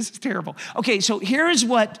is terrible. Okay, so here's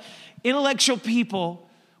what intellectual people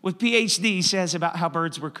with PhDs says about how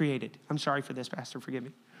birds were created. I'm sorry for this, Pastor, forgive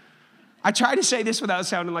me. I try to say this without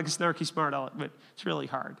sounding like a snarky smart aleck, but it's really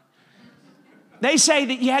hard. They say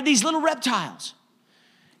that you had these little reptiles.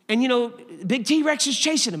 And, big T-Rex is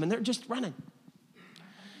chasing them, and they're just running.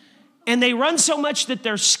 And they run so much that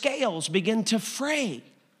their scales begin to fray.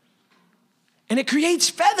 And it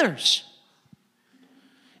creates feathers.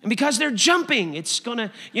 And because they're jumping, it's going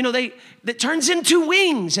to, that turns into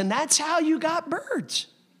wings, and that's how you got birds.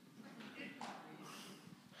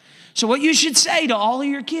 So what you should say to all of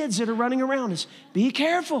your kids that are running around is, be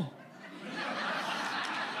careful.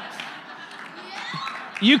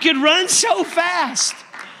 You could run so fast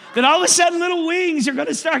that all of a sudden little wings are going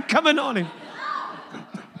to start coming on him.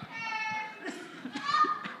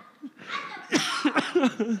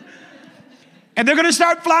 And they're going to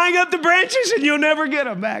start flying up the branches and you'll never get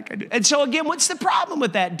them back. And so again, what's the problem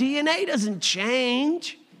with that? DNA doesn't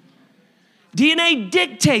change. DNA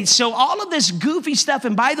dictates. So all of this goofy stuff,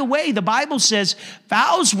 and by the way, the Bible says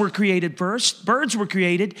fowls were created first, birds were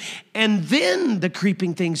created, and then the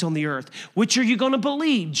creeping things on the earth. Which are you going to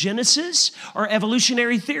believe, Genesis or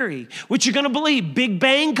evolutionary theory? Which are you going to believe, Big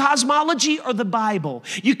Bang cosmology or the Bible?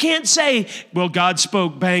 You can't say, well, God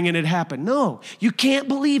spoke, bang, and it happened. No, you can't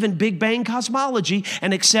believe in Big Bang cosmology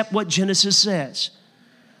and accept what Genesis says.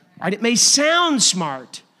 Right? It may sound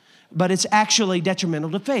smart, but it's actually detrimental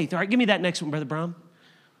to faith. All right, give me that next one, Brother Brown.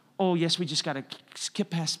 Oh, yes, we just got to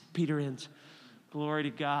skip past Peter Enns. Glory to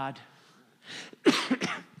God. All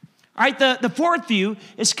right, the fourth view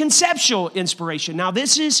is conceptual inspiration. Now,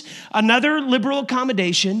 this is another liberal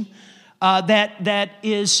accommodation that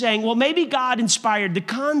is saying, well, maybe God inspired the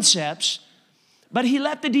concepts, but he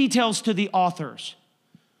left the details to the authors.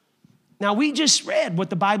 Now, we just read what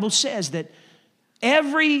the Bible says, that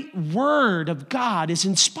every word of God is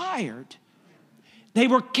inspired. They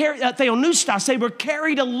were theonoustos, they were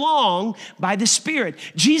carried along by the Spirit.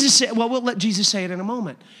 Jesus said, well, we'll let Jesus say it in a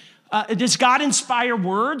moment. Does God inspire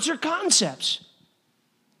words or concepts?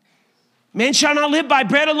 Man shall not live by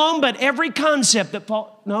bread alone, but every concept that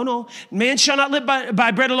no. Man shall not live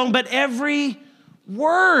by bread alone, but every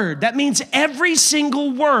word. That means every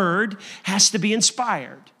single word has to be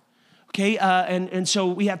inspired. Okay, and so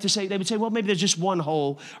we have to say, they would say, well, maybe there's just one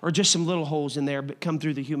hole or just some little holes in there, but come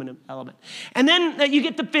through the human element. And then you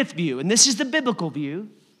get the fifth view, and this is the biblical view.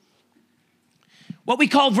 What we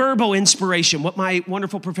call verbal inspiration, what my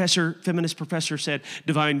wonderful feminist professor said,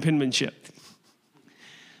 divine penmanship.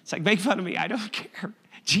 It's like, make fun of me, I don't care.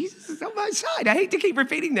 Jesus is on my side. I hate to keep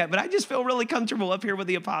repeating that, but I just feel really comfortable up here with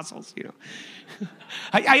the apostles,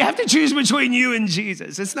 I have to choose between you and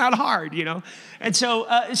Jesus. It's not hard, And so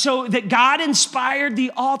that God inspired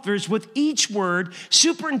the authors with each word,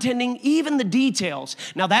 superintending even the details.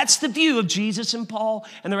 Now, that's the view of Jesus and Paul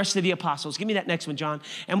and the rest of the apostles. Give me that next one, John.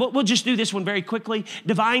 And we'll just do this one very quickly.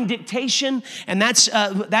 Divine dictation, and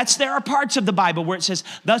there are parts of the Bible where it says,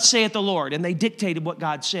 thus saith the Lord, and they dictated what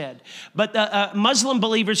God said. But Muslim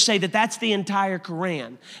believers say that that's the entire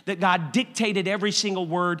Quran, that God dictated every single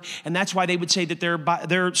word, and that's why they would say that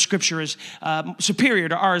their scripture is superior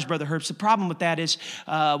to ours, Brother Herbst. The problem with that is,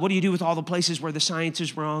 what do you do with all the places where the science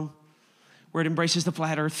is wrong, where it embraces the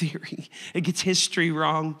flat earth theory? It gets history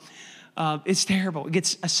wrong. It's terrible. It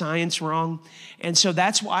gets a science wrong. And so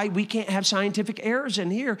that's why we can't have scientific errors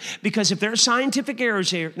in here, because if there are scientific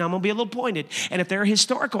errors here, now I'm going to be a little pointed, and if there are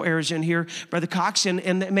historical errors in here, Brother Cox,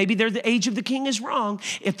 and maybe the age of the king is wrong,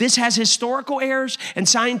 if this has historical errors and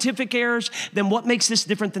scientific errors, then what makes this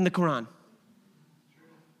different than the Quran?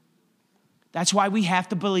 That's why we have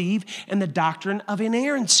to believe in the doctrine of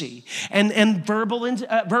inerrancy and verbal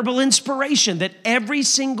inspiration, that every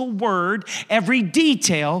single word, every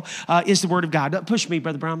detail is the word of God. Push me,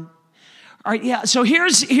 Brother Brown. All right, yeah, so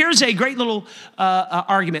here's a great little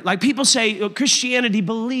argument. Like people say Christianity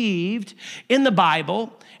believed in the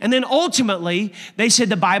Bible, and then ultimately they said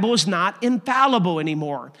the Bible is not infallible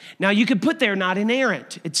anymore. Now you could put there not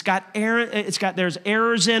inerrant. There's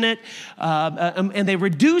errors in it, and they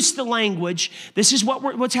reduce the language. This is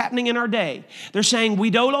what's happening in our day. They're saying we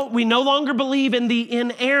no longer believe in the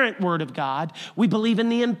inerrant word of God. We believe in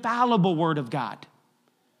the infallible word of God.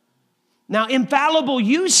 Now, infallible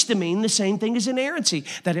used to mean the same thing as inerrancy,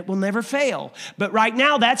 that it will never fail. But right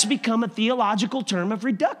now, that's become a theological term of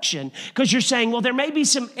reduction, because you're saying, well, there may be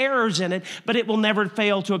some errors in it, but it will never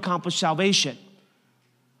fail to accomplish salvation.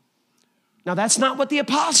 Now, that's not what the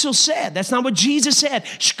apostles said. That's not what Jesus said.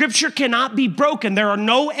 Scripture cannot be broken. There are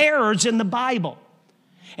no errors in the Bible.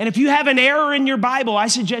 And if you have an error in your Bible, I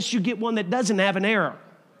suggest you get one that doesn't have an error.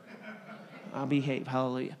 I'll behave.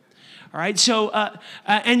 Hallelujah. All right, so,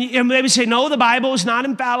 and they would say, no, the Bible is not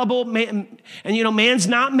infallible. Man's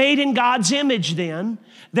not made in God's image then.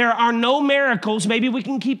 There are no miracles. Maybe we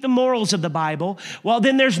can keep the morals of the Bible. Well,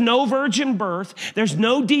 then there's no virgin birth. There's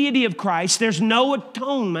no deity of Christ. There's no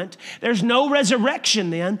atonement. There's no resurrection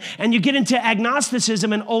then. And you get into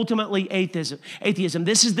agnosticism and ultimately atheism.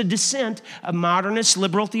 This is the descent of modernist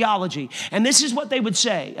liberal theology. And this is what they would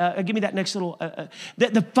say. Give me that next little.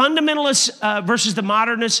 The fundamentalist versus the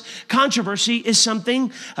modernist controversy is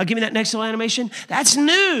something. Give me that next little animation. That's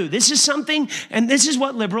new. This is something, and this is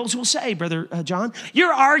what liberals will say, Brother John.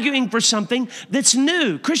 You're arguing for something that's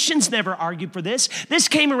new. Christians never argued for this. This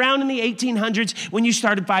came around in the 1800s when you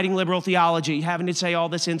started fighting liberal theology, having to say all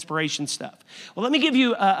this inspiration stuff. Well, let me give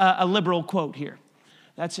you a liberal quote here.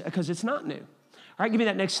 That's because it's not new. All right, give me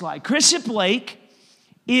that next slide. Christopher Blake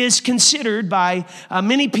is considered by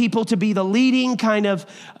many people to be the leading kind of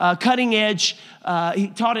cutting edge. He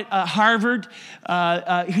taught at Harvard.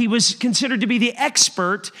 He was considered to be the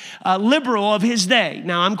expert liberal of his day.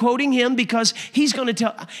 Now, I'm quoting him because he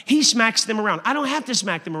smacks them around. I don't have to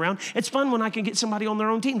smack them around. It's fun when I can get somebody on their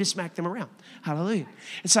own team to smack them around. Hallelujah.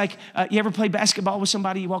 It's like, you ever play basketball with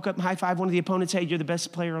somebody, you walk up and high five one of the opponents, hey, you're the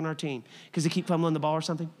best player on our team, because they keep fumbling the ball or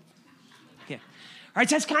something? Yeah. All right,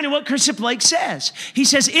 that's kind of what Christopher Blake says. He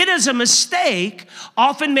says, it is a mistake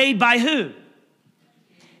often made by who?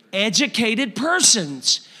 Educated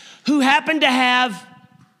persons who happen to have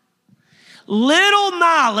little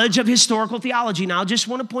knowledge of historical theology. Now, I just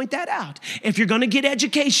want to point that out. If you're going to get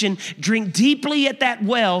education, drink deeply at that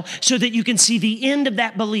well so that you can see the end of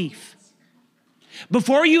that belief.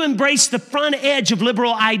 Before you embrace the front edge of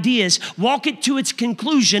liberal ideas, walk it to its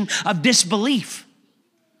conclusion of disbelief.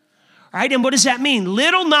 All right, and what does that mean?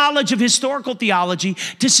 Little knowledge of historical theology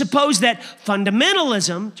to suppose that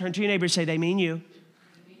fundamentalism, turn to your neighbor and say, they mean you,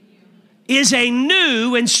 is a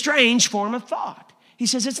new and strange form of thought. He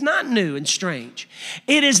says it's not new and strange.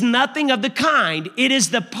 It is nothing of the kind. It is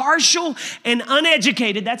the partial and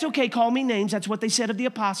uneducated. That's okay, call me names. That's what they said of the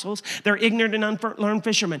apostles. They're ignorant and unlearned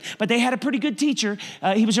fishermen. But they had a pretty good teacher.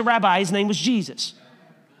 He was a rabbi. His name was Jesus.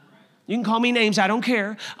 You can call me names, I don't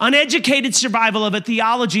care. Uneducated survival of a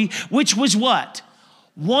theology, which was what?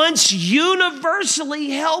 Once universally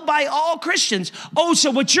held by all Christians. Oh,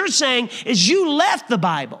 so what you're saying is you left the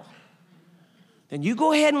Bible. Then you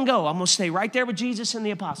go ahead and go. I'm going to stay right there with Jesus and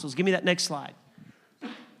the apostles. Give me that next slide.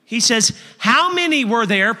 He says, how many were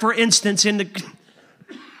there, for instance, in the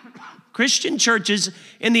Christian churches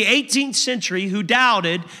in the 18th century who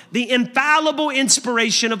doubted the infallible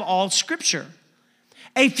inspiration of all Scripture?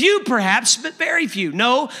 A few perhaps, but very few.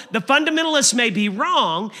 No, the fundamentalist may be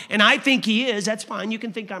wrong, and I think he is. That's fine. You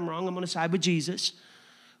can think I'm wrong. I'm going to side with Jesus.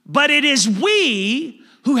 But it is we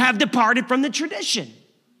who have departed from the tradition.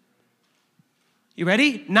 You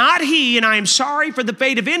ready? Not he, and I am sorry for the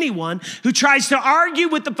fate of anyone who tries to argue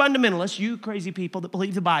with the fundamentalists, you crazy people that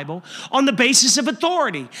believe the Bible, on the basis of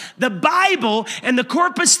authority. The Bible and the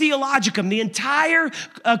corpus theologicum, the entire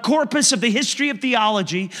corpus of the history of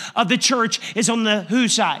theology of the church is on the who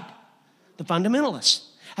side? The fundamentalists.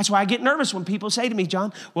 That's why I get nervous when people say to me,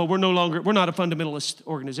 John, well, we're not a fundamentalist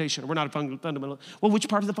organization. We're not a fundamentalist. Well, which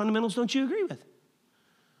part of the fundamentals don't you agree with?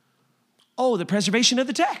 Oh, the preservation of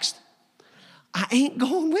the text. I ain't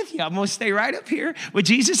going with you. I'm going to stay right up here with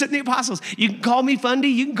Jesus and the apostles. You can call me fundy.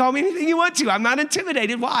 You can call me anything you want to. I'm not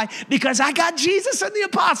intimidated. Why? Because I got Jesus and the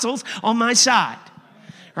apostles on my side.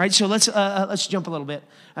 All right, so let's jump a little bit.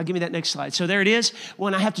 Give me that next slide. So there it is.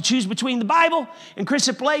 When I have to choose between the Bible and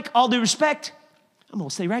Christopher Blake, all due respect, I'm going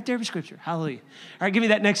to stay right there with Scripture. Hallelujah. All right, give me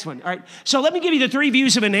that next one. All right, so let me give you the 3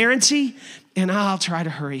 views of inerrancy, and I'll try to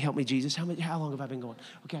hurry. Help me, Jesus. How long have I been going?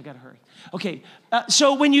 Okay, I got to hurry. Okay,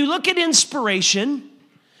 so when you look at inspiration,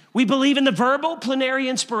 we believe in the verbal, plenary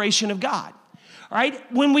inspiration of God. All right,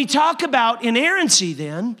 when we talk about inerrancy,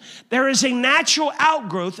 then, there is a natural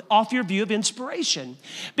outgrowth off your view of inspiration.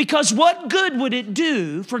 Because what good would it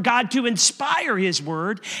do for God to inspire His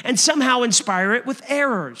word and somehow inspire it with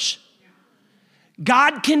errors?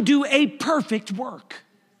 God can do a perfect work.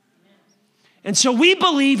 And so we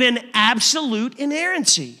believe in absolute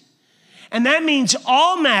inerrancy. And that means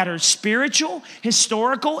all matters, spiritual,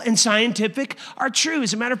 historical, and scientific, are true.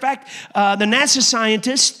 As a matter of fact, the NASA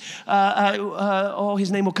scientist,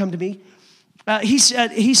 his name will come to me. He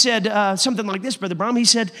said something like this, Brother Brom. He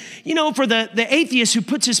said, you know, for the atheist who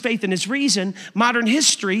puts his faith in his reason, modern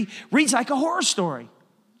history reads like a horror story.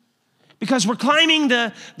 Because we're climbing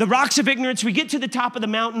the rocks of ignorance. We get to the top of the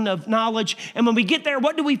mountain of knowledge. And when we get there,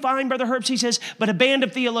 what do we find, Brother Herbst? He says, but a band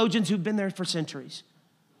of theologians who've been there for centuries.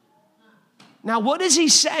 Now, what is he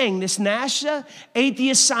saying, this NASA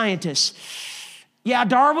atheist scientist? Yeah,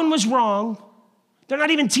 Darwin was wrong. They're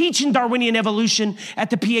not even teaching Darwinian evolution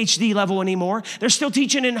at the PhD level anymore. They're still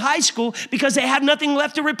teaching in high school because they have nothing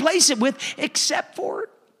left to replace it with except for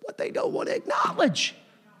what they don't want to acknowledge.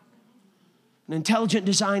 And intelligent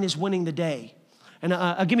design is winning the day.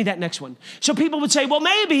 And give me that next one. So people would say, well,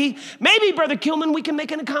 maybe, Brother Killmon, we can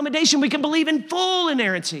make an accommodation. We can believe in full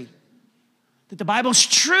inerrancy. That the Bible's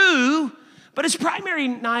true, but its primary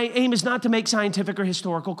aim is not to make scientific or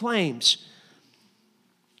historical claims.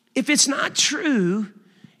 If it's not true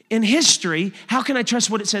in history, how can I trust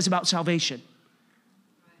what it says about salvation?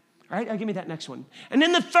 All right, give me that next one. And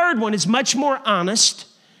then the third one is much more honest.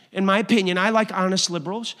 In my opinion, I like honest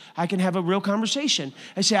liberals. I can have a real conversation.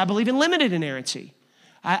 I say, I believe in limited inerrancy.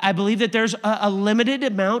 I believe that there's a limited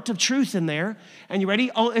amount of truth in there. And you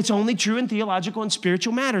ready? It's only true in theological and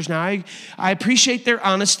spiritual matters. Now, I appreciate their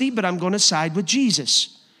honesty, but I'm going to side with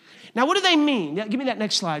Jesus. Now, what do they mean? Give me that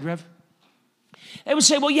next slide, Rev. They would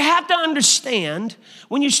say, well, you have to understand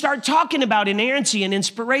when you start talking about inerrancy and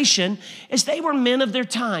inspiration is they were men of their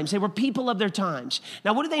times. They were people of their times.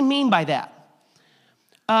 Now, what do they mean by that?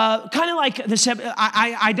 Kind of like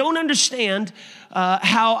I don't understand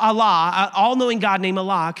how Allah, an all-knowing God named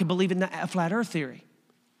Allah, could believe in the flat earth theory,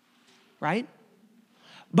 right?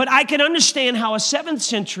 But I can understand how a 7th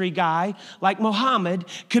century guy like Muhammad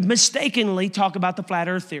could mistakenly talk about the flat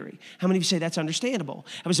earth theory. How many of you say that's understandable?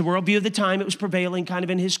 It was the worldview of the time. It was prevailing kind of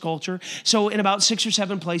in his culture. So in about 6 or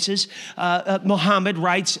 7 places, Muhammad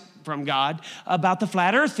writes from God about the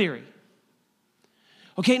flat earth theory.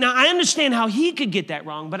 Okay, now I understand how he could get that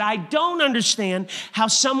wrong, but I don't understand how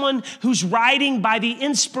someone who's writing by the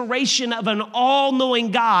inspiration of an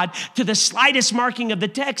all-knowing God to the slightest marking of the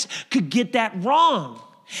text could get that wrong.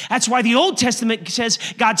 That's why the Old Testament says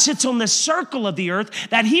God sits on the circle of the earth.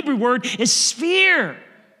 That Hebrew word is sphere.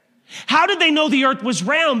 How did they know the earth was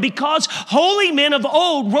round? Because holy men of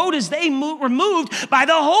old wrote as they were moved by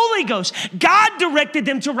the Holy Ghost. God directed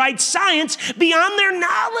them to write science beyond their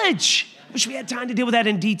knowledge. Wish we had time to deal with that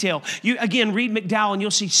in detail. You again read McDowell and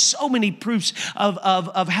you'll see so many proofs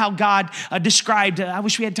of how God described. I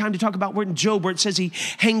wish we had time to talk about where in Job where it says he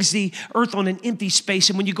hangs the earth on an empty space.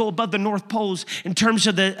 And when you go above the North Poles in terms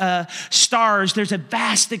of the stars, there's a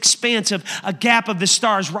vast expanse of a gap of the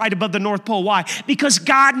stars right above the North Pole. Why? Because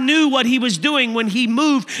God knew what he was doing when he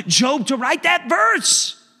moved Job to write that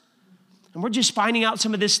verse. And we're just finding out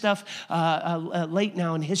some of this stuff late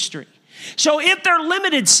now in history. So if they're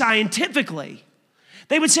limited scientifically,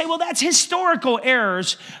 they would say, well, that's historical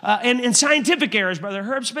errors and scientific errors, Brother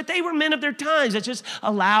Herbst, but they were men of their times. That's just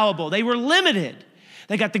allowable. They were limited.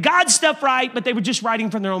 They got the God stuff right, but they were just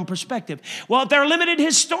writing from their own perspective. Well, if they're limited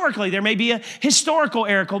historically, there may be a historical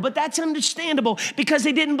error, but that's understandable because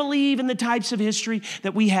they didn't believe in the types of history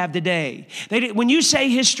that we have today. When you say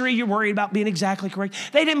history, you're worried about being exactly correct.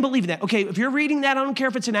 They didn't believe in that. Okay, if you're reading that, I don't care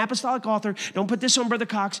if it's an apostolic author. Don't put this on Brother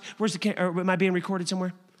Cox. Where's the, or am I being recorded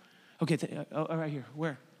somewhere? Okay, right here.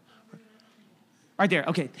 Where? Right there.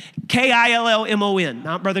 Okay. Killmon,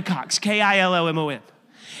 not Brother Cox. Killmon.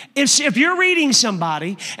 If you're reading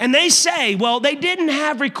somebody and they say, well, they didn't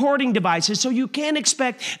have recording devices, so you can't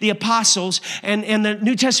expect the apostles and the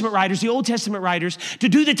New Testament writers, the Old Testament writers, to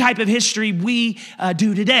do the type of history we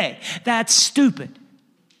do today. That's stupid.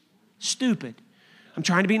 Stupid. I'm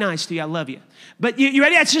trying to be nice to you. I love you. But you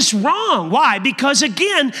ready? That's just wrong. Why? Because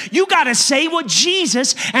again, you got to say what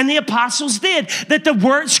Jesus and the apostles did. That the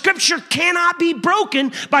word scripture cannot be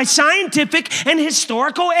broken by scientific and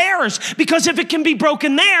historical errors. Because if it can be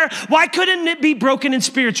broken there, why couldn't it be broken in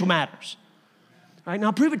spiritual matters? All right, now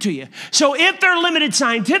I'll prove it to you. So if they're limited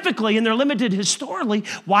scientifically and they're limited historically,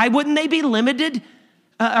 why wouldn't they be limited,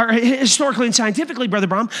 or historically and scientifically, Brother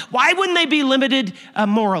Brom, why wouldn't they be limited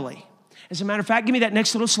morally? As a matter of fact, give me that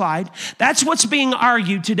next little slide. That's what's being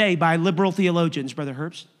argued today by liberal theologians, Brother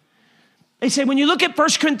Herbst. They say when you look at 1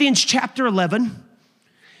 Corinthians chapter 11,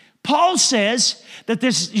 Paul says that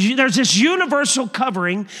there's this universal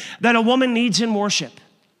covering that a woman needs in worship.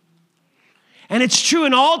 And it's true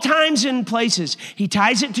in all times and places. He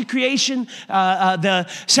ties it to creation, the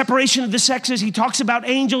separation of the sexes. He talks about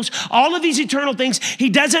angels, all of these eternal things. He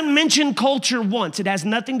doesn't mention culture once. It has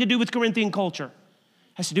nothing to do with Corinthian culture.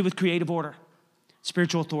 It has to do with creative order,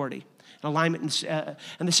 spiritual authority, alignment,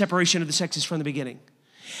 and the separation of the sexes from the beginning.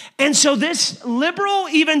 And so this liberal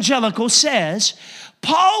evangelical says,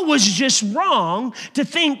 Paul was just wrong to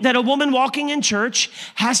think that a woman walking in church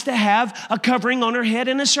has to have a covering on her head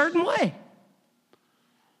in a certain way.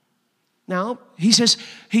 Now, he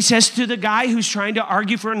says to the guy who's trying to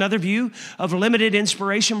argue for another view of limited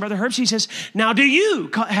inspiration, Brother Herbst, he says, now do you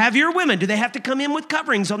have your women, do they have to come in with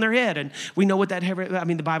coverings on their head? And we know what that hair, I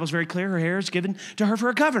mean, the Bible's very clear. Her hair is given to her for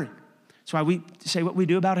a covering. That's why we say what we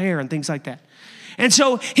do about hair and things like that. And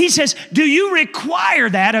so he says, do you require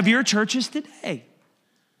that of your churches today?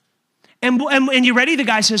 And you ready? The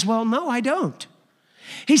guy says, well, no, I don't.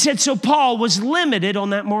 He said, so Paul was limited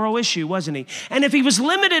on that moral issue, wasn't he? And if he was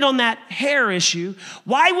limited on that hair issue,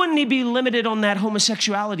 why wouldn't he be limited on that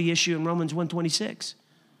homosexuality issue in Romans 1:26?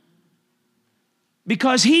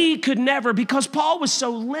 Because because Paul was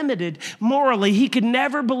so limited morally, he could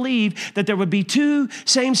never believe that there would be two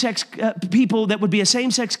same-sex people that would be a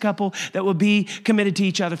same-sex couple that would be committed to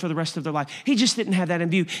each other for the rest of their life. He just didn't have that in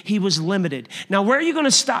view. He was limited. Now, where are you going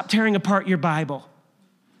to stop tearing apart your Bible?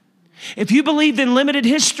 If you believe in limited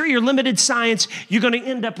history or limited science, you're going to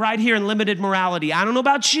end up right here in limited morality. I don't know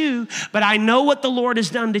about you, but I know what the Lord has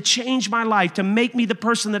done to change my life, to make me the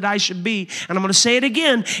person that I should be. And I'm going to say it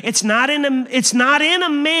again. It's not in a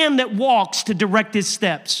man that walks to direct his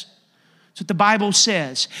steps. That's what the Bible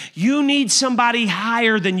says. You need somebody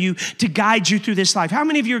higher than you to guide you through this life. How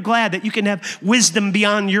many of you are glad that you can have wisdom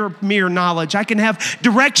beyond your mere knowledge? I can have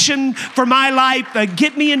direction for my life,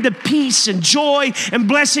 get me into peace and joy and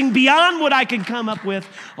blessing beyond what I can come up with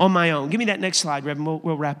on my own. Give me that next slide, Reverend.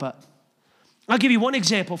 We'll wrap up. I'll give you one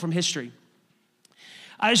example from history.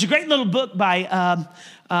 There's a great little book by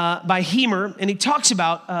Hemer, and he talks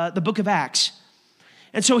about the book of Acts.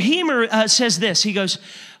 And so Hemer says this. He goes,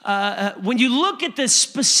 when you look at the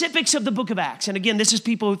specifics of the book of Acts, and again, this is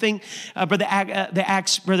people who think the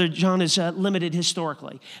Acts, Brother John, is limited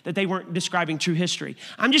historically, that they weren't describing true history.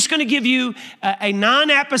 I'm just going to give you a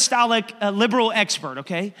non-apostolic liberal expert,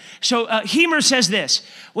 okay? So Hemer says this.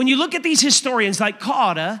 When you look at these historians like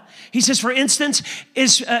Cauda, he says, for instance,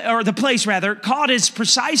 Cauda is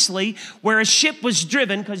precisely where a ship was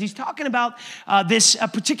driven, because he's talking about this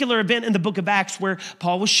particular event in the book of Acts where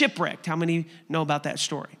Paul was shipwrecked. How many know about that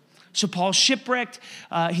story? So Paul's shipwrecked.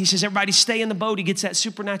 He says, everybody stay in the boat. He gets that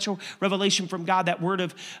supernatural revelation from God, that word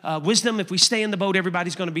of wisdom. If we stay in the boat,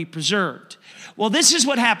 everybody's going to be preserved. Well, this is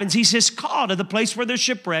what happens. He says, Cauda, the place where they're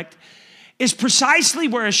shipwrecked, is precisely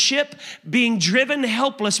where a ship being driven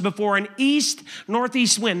helpless before an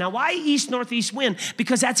east-northeast wind. Now, why east-northeast wind?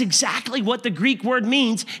 Because that's exactly what the Greek word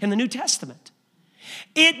means in the New Testament.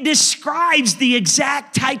 It describes the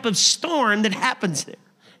exact type of storm that happens there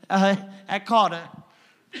at Cauda.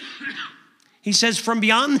 He says, from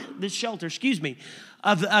beyond the shelter,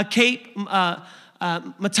 of Cape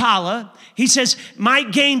Matala, he says,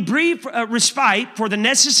 might gain brief respite for the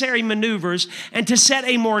necessary maneuvers and to set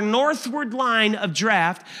a more northward line of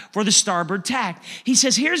draft for the starboard tack. He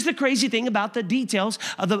says, here's the crazy thing about the details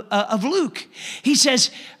of Luke. He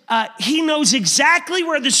says, he knows exactly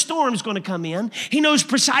where the storm's going to come in. He knows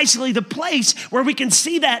precisely the place where we can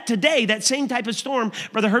see that today, that same type of storm,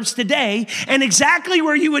 Brother Herbst, today, and exactly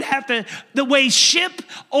where you would have to, the way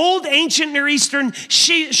old ancient Near Eastern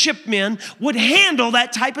shipmen would handle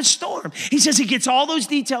that type of storm. He says he gets all those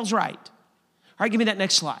details right. All right, give me that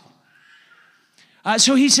next slide.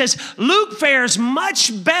 So he says, Luke fares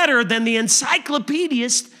much better than the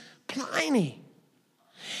encyclopedist Pliny.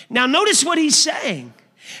 Now notice what he's saying.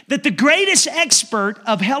 That the greatest expert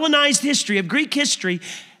of Hellenized history, of Greek history,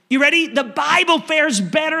 you ready? The Bible fares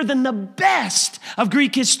better than the best of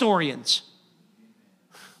Greek historians.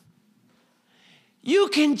 You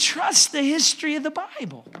can trust the history of the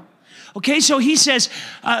Bible. Okay, so he says,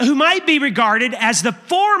 who might be regarded as the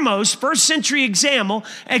foremost first century example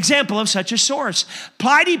of such a source.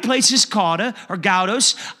 Pliny places Cauda, or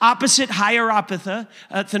Gaudos, opposite Hierapontha,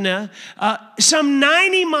 some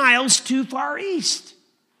 90 miles too far east.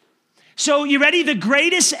 So you ready? The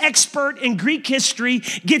greatest expert in Greek history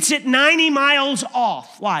gets it 90 miles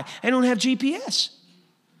off. Why? They don't have GPS.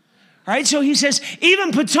 All right, so he says,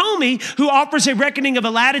 even Ptolemy, who offers a reckoning of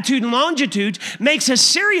a latitude and longitude, makes a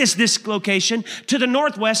serious dislocation to the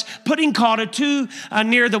northwest, putting Cauda too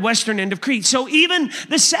near the western end of Crete. So even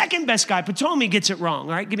the second best guy, Ptolemy, gets it wrong.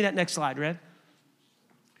 All right, give me that next slide, Red.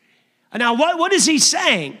 Now, what is he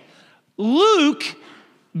saying? Luke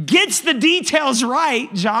gets the details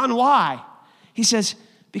right, John. Why? He says,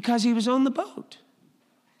 because he was on the boat.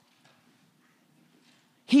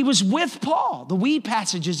 He was with Paul, the wee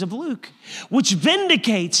passages of Luke, which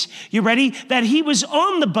vindicates, you ready, that he was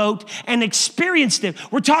on the boat and experienced it.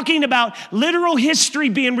 We're talking about literal history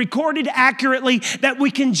being recorded accurately that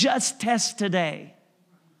we can just test today.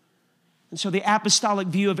 And so the apostolic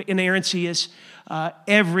view of inerrancy is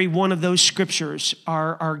every one of those scriptures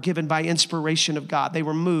are given by inspiration of God. They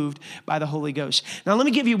were moved by the Holy Ghost. Now let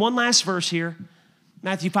me give you one last verse here.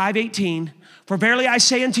 Matthew 5:18. For verily I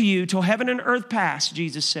say unto you, till heaven and earth pass,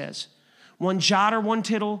 Jesus says, one jot or one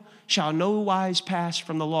tittle shall no wise pass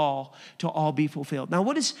from the law till all be fulfilled. Now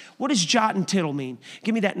what does jot and tittle mean?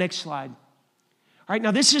 Give me that next slide. All right,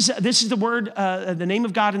 now this is the word, the name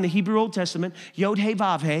of God in the Hebrew Old Testament, Yod He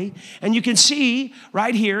Vav He. And you can see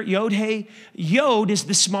right here, Yod He, Yod is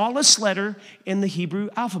the smallest letter in the Hebrew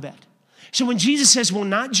alphabet. So when Jesus says, well,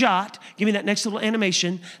 not jot, give me that next little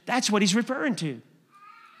animation, that's what he's referring to.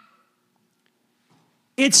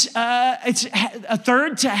 It's a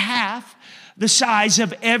third to half the size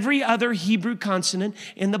of every other Hebrew consonant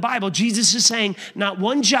in the Bible. Jesus is saying not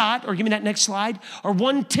one jot, or give me that next slide, or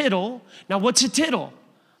one tittle. Now, what's a tittle?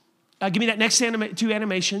 Give me that next two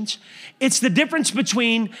animations. It's the difference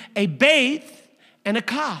between a beth and a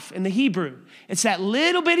kaf in the Hebrew. It's that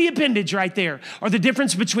little bitty appendage right there, or the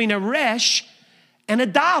difference between a resh and a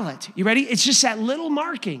dalet. You ready? It's just that little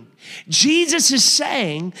marking. Jesus is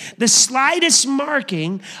saying the slightest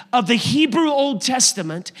marking of the Hebrew Old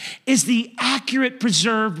Testament is the accurate,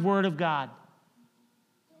 preserved Word of God.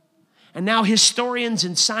 And now historians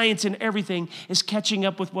and science and everything is catching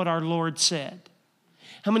up with what our Lord said.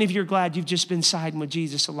 How many of you are glad you've just been siding with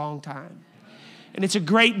Jesus a long time? And it's a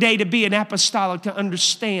great day to be an apostolic, to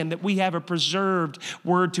understand that we have a preserved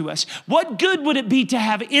word to us. What good would it be to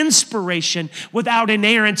have inspiration without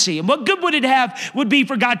inerrancy? And what good would be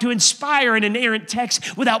for God to inspire an inerrant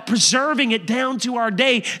text without preserving it down to our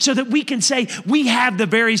day so that we can say we have the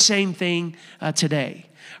very same thing today?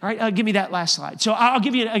 All right, give me that last slide. So I'll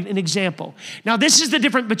give you an example. Now, this is the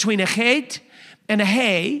difference between a chet and a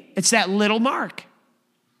hey. It's that little mark.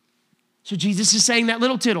 So Jesus is saying that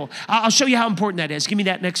little tittle. I'll show you how important that is. Give me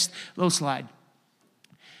that next little slide.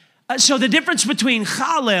 So the difference between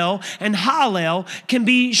Chalel and Hallel can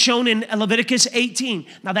be shown in Leviticus 18.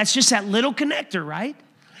 Now that's just that little connector, right?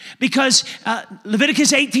 Because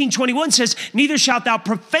Leviticus 18:21 says, neither shalt thou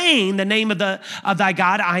profane the name of thy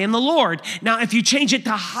God, I am the Lord. Now, if you change it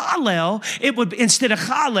to Hallel, it would, instead of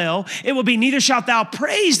Hallel, it would be, neither shalt thou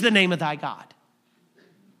praise the name of thy God.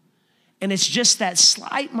 And it's just that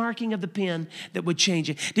slight marking of the pen that would change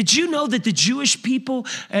it. Did you know that the Jewish people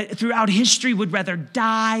throughout history would rather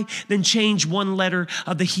die than change one letter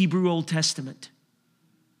of the Hebrew Old Testament?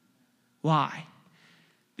 Why?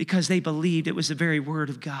 Because they believed it was the very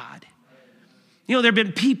word of God. You know, there have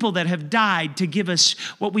been people that have died to give us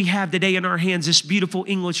what we have today in our hands, this beautiful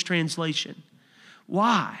English translation.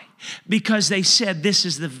 Why? Because they said this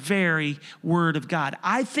is the very word of God.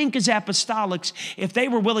 I think as apostolics, if they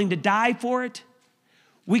were willing to die for it,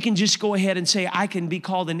 we can just go ahead and say, I can be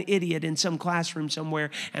called an idiot in some classroom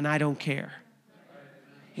somewhere, and I don't care.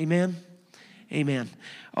 Amen? Amen.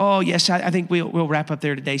 Oh, yes, I think we'll wrap up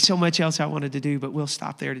there today. So much else I wanted to do, but we'll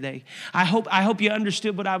stop there today. I hope you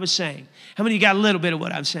understood what I was saying. How many of you got a little bit of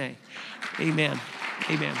what I'm saying? Amen.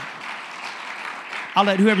 Amen. I'll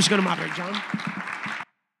let whoever's going to moderate, John.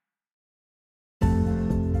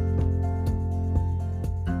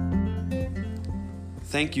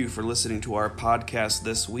 Thank you for listening to our podcast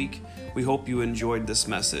this week. We hope you enjoyed this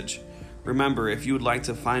message. Remember, if you would like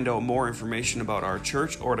to find out more information about our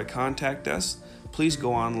church or to contact us, please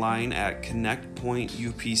go online at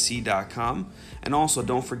connectpointupc.com. And also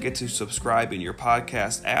don't forget to subscribe in your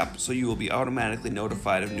podcast app so you will be automatically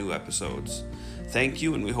notified of new episodes. Thank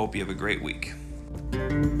you, and we hope you have a great week.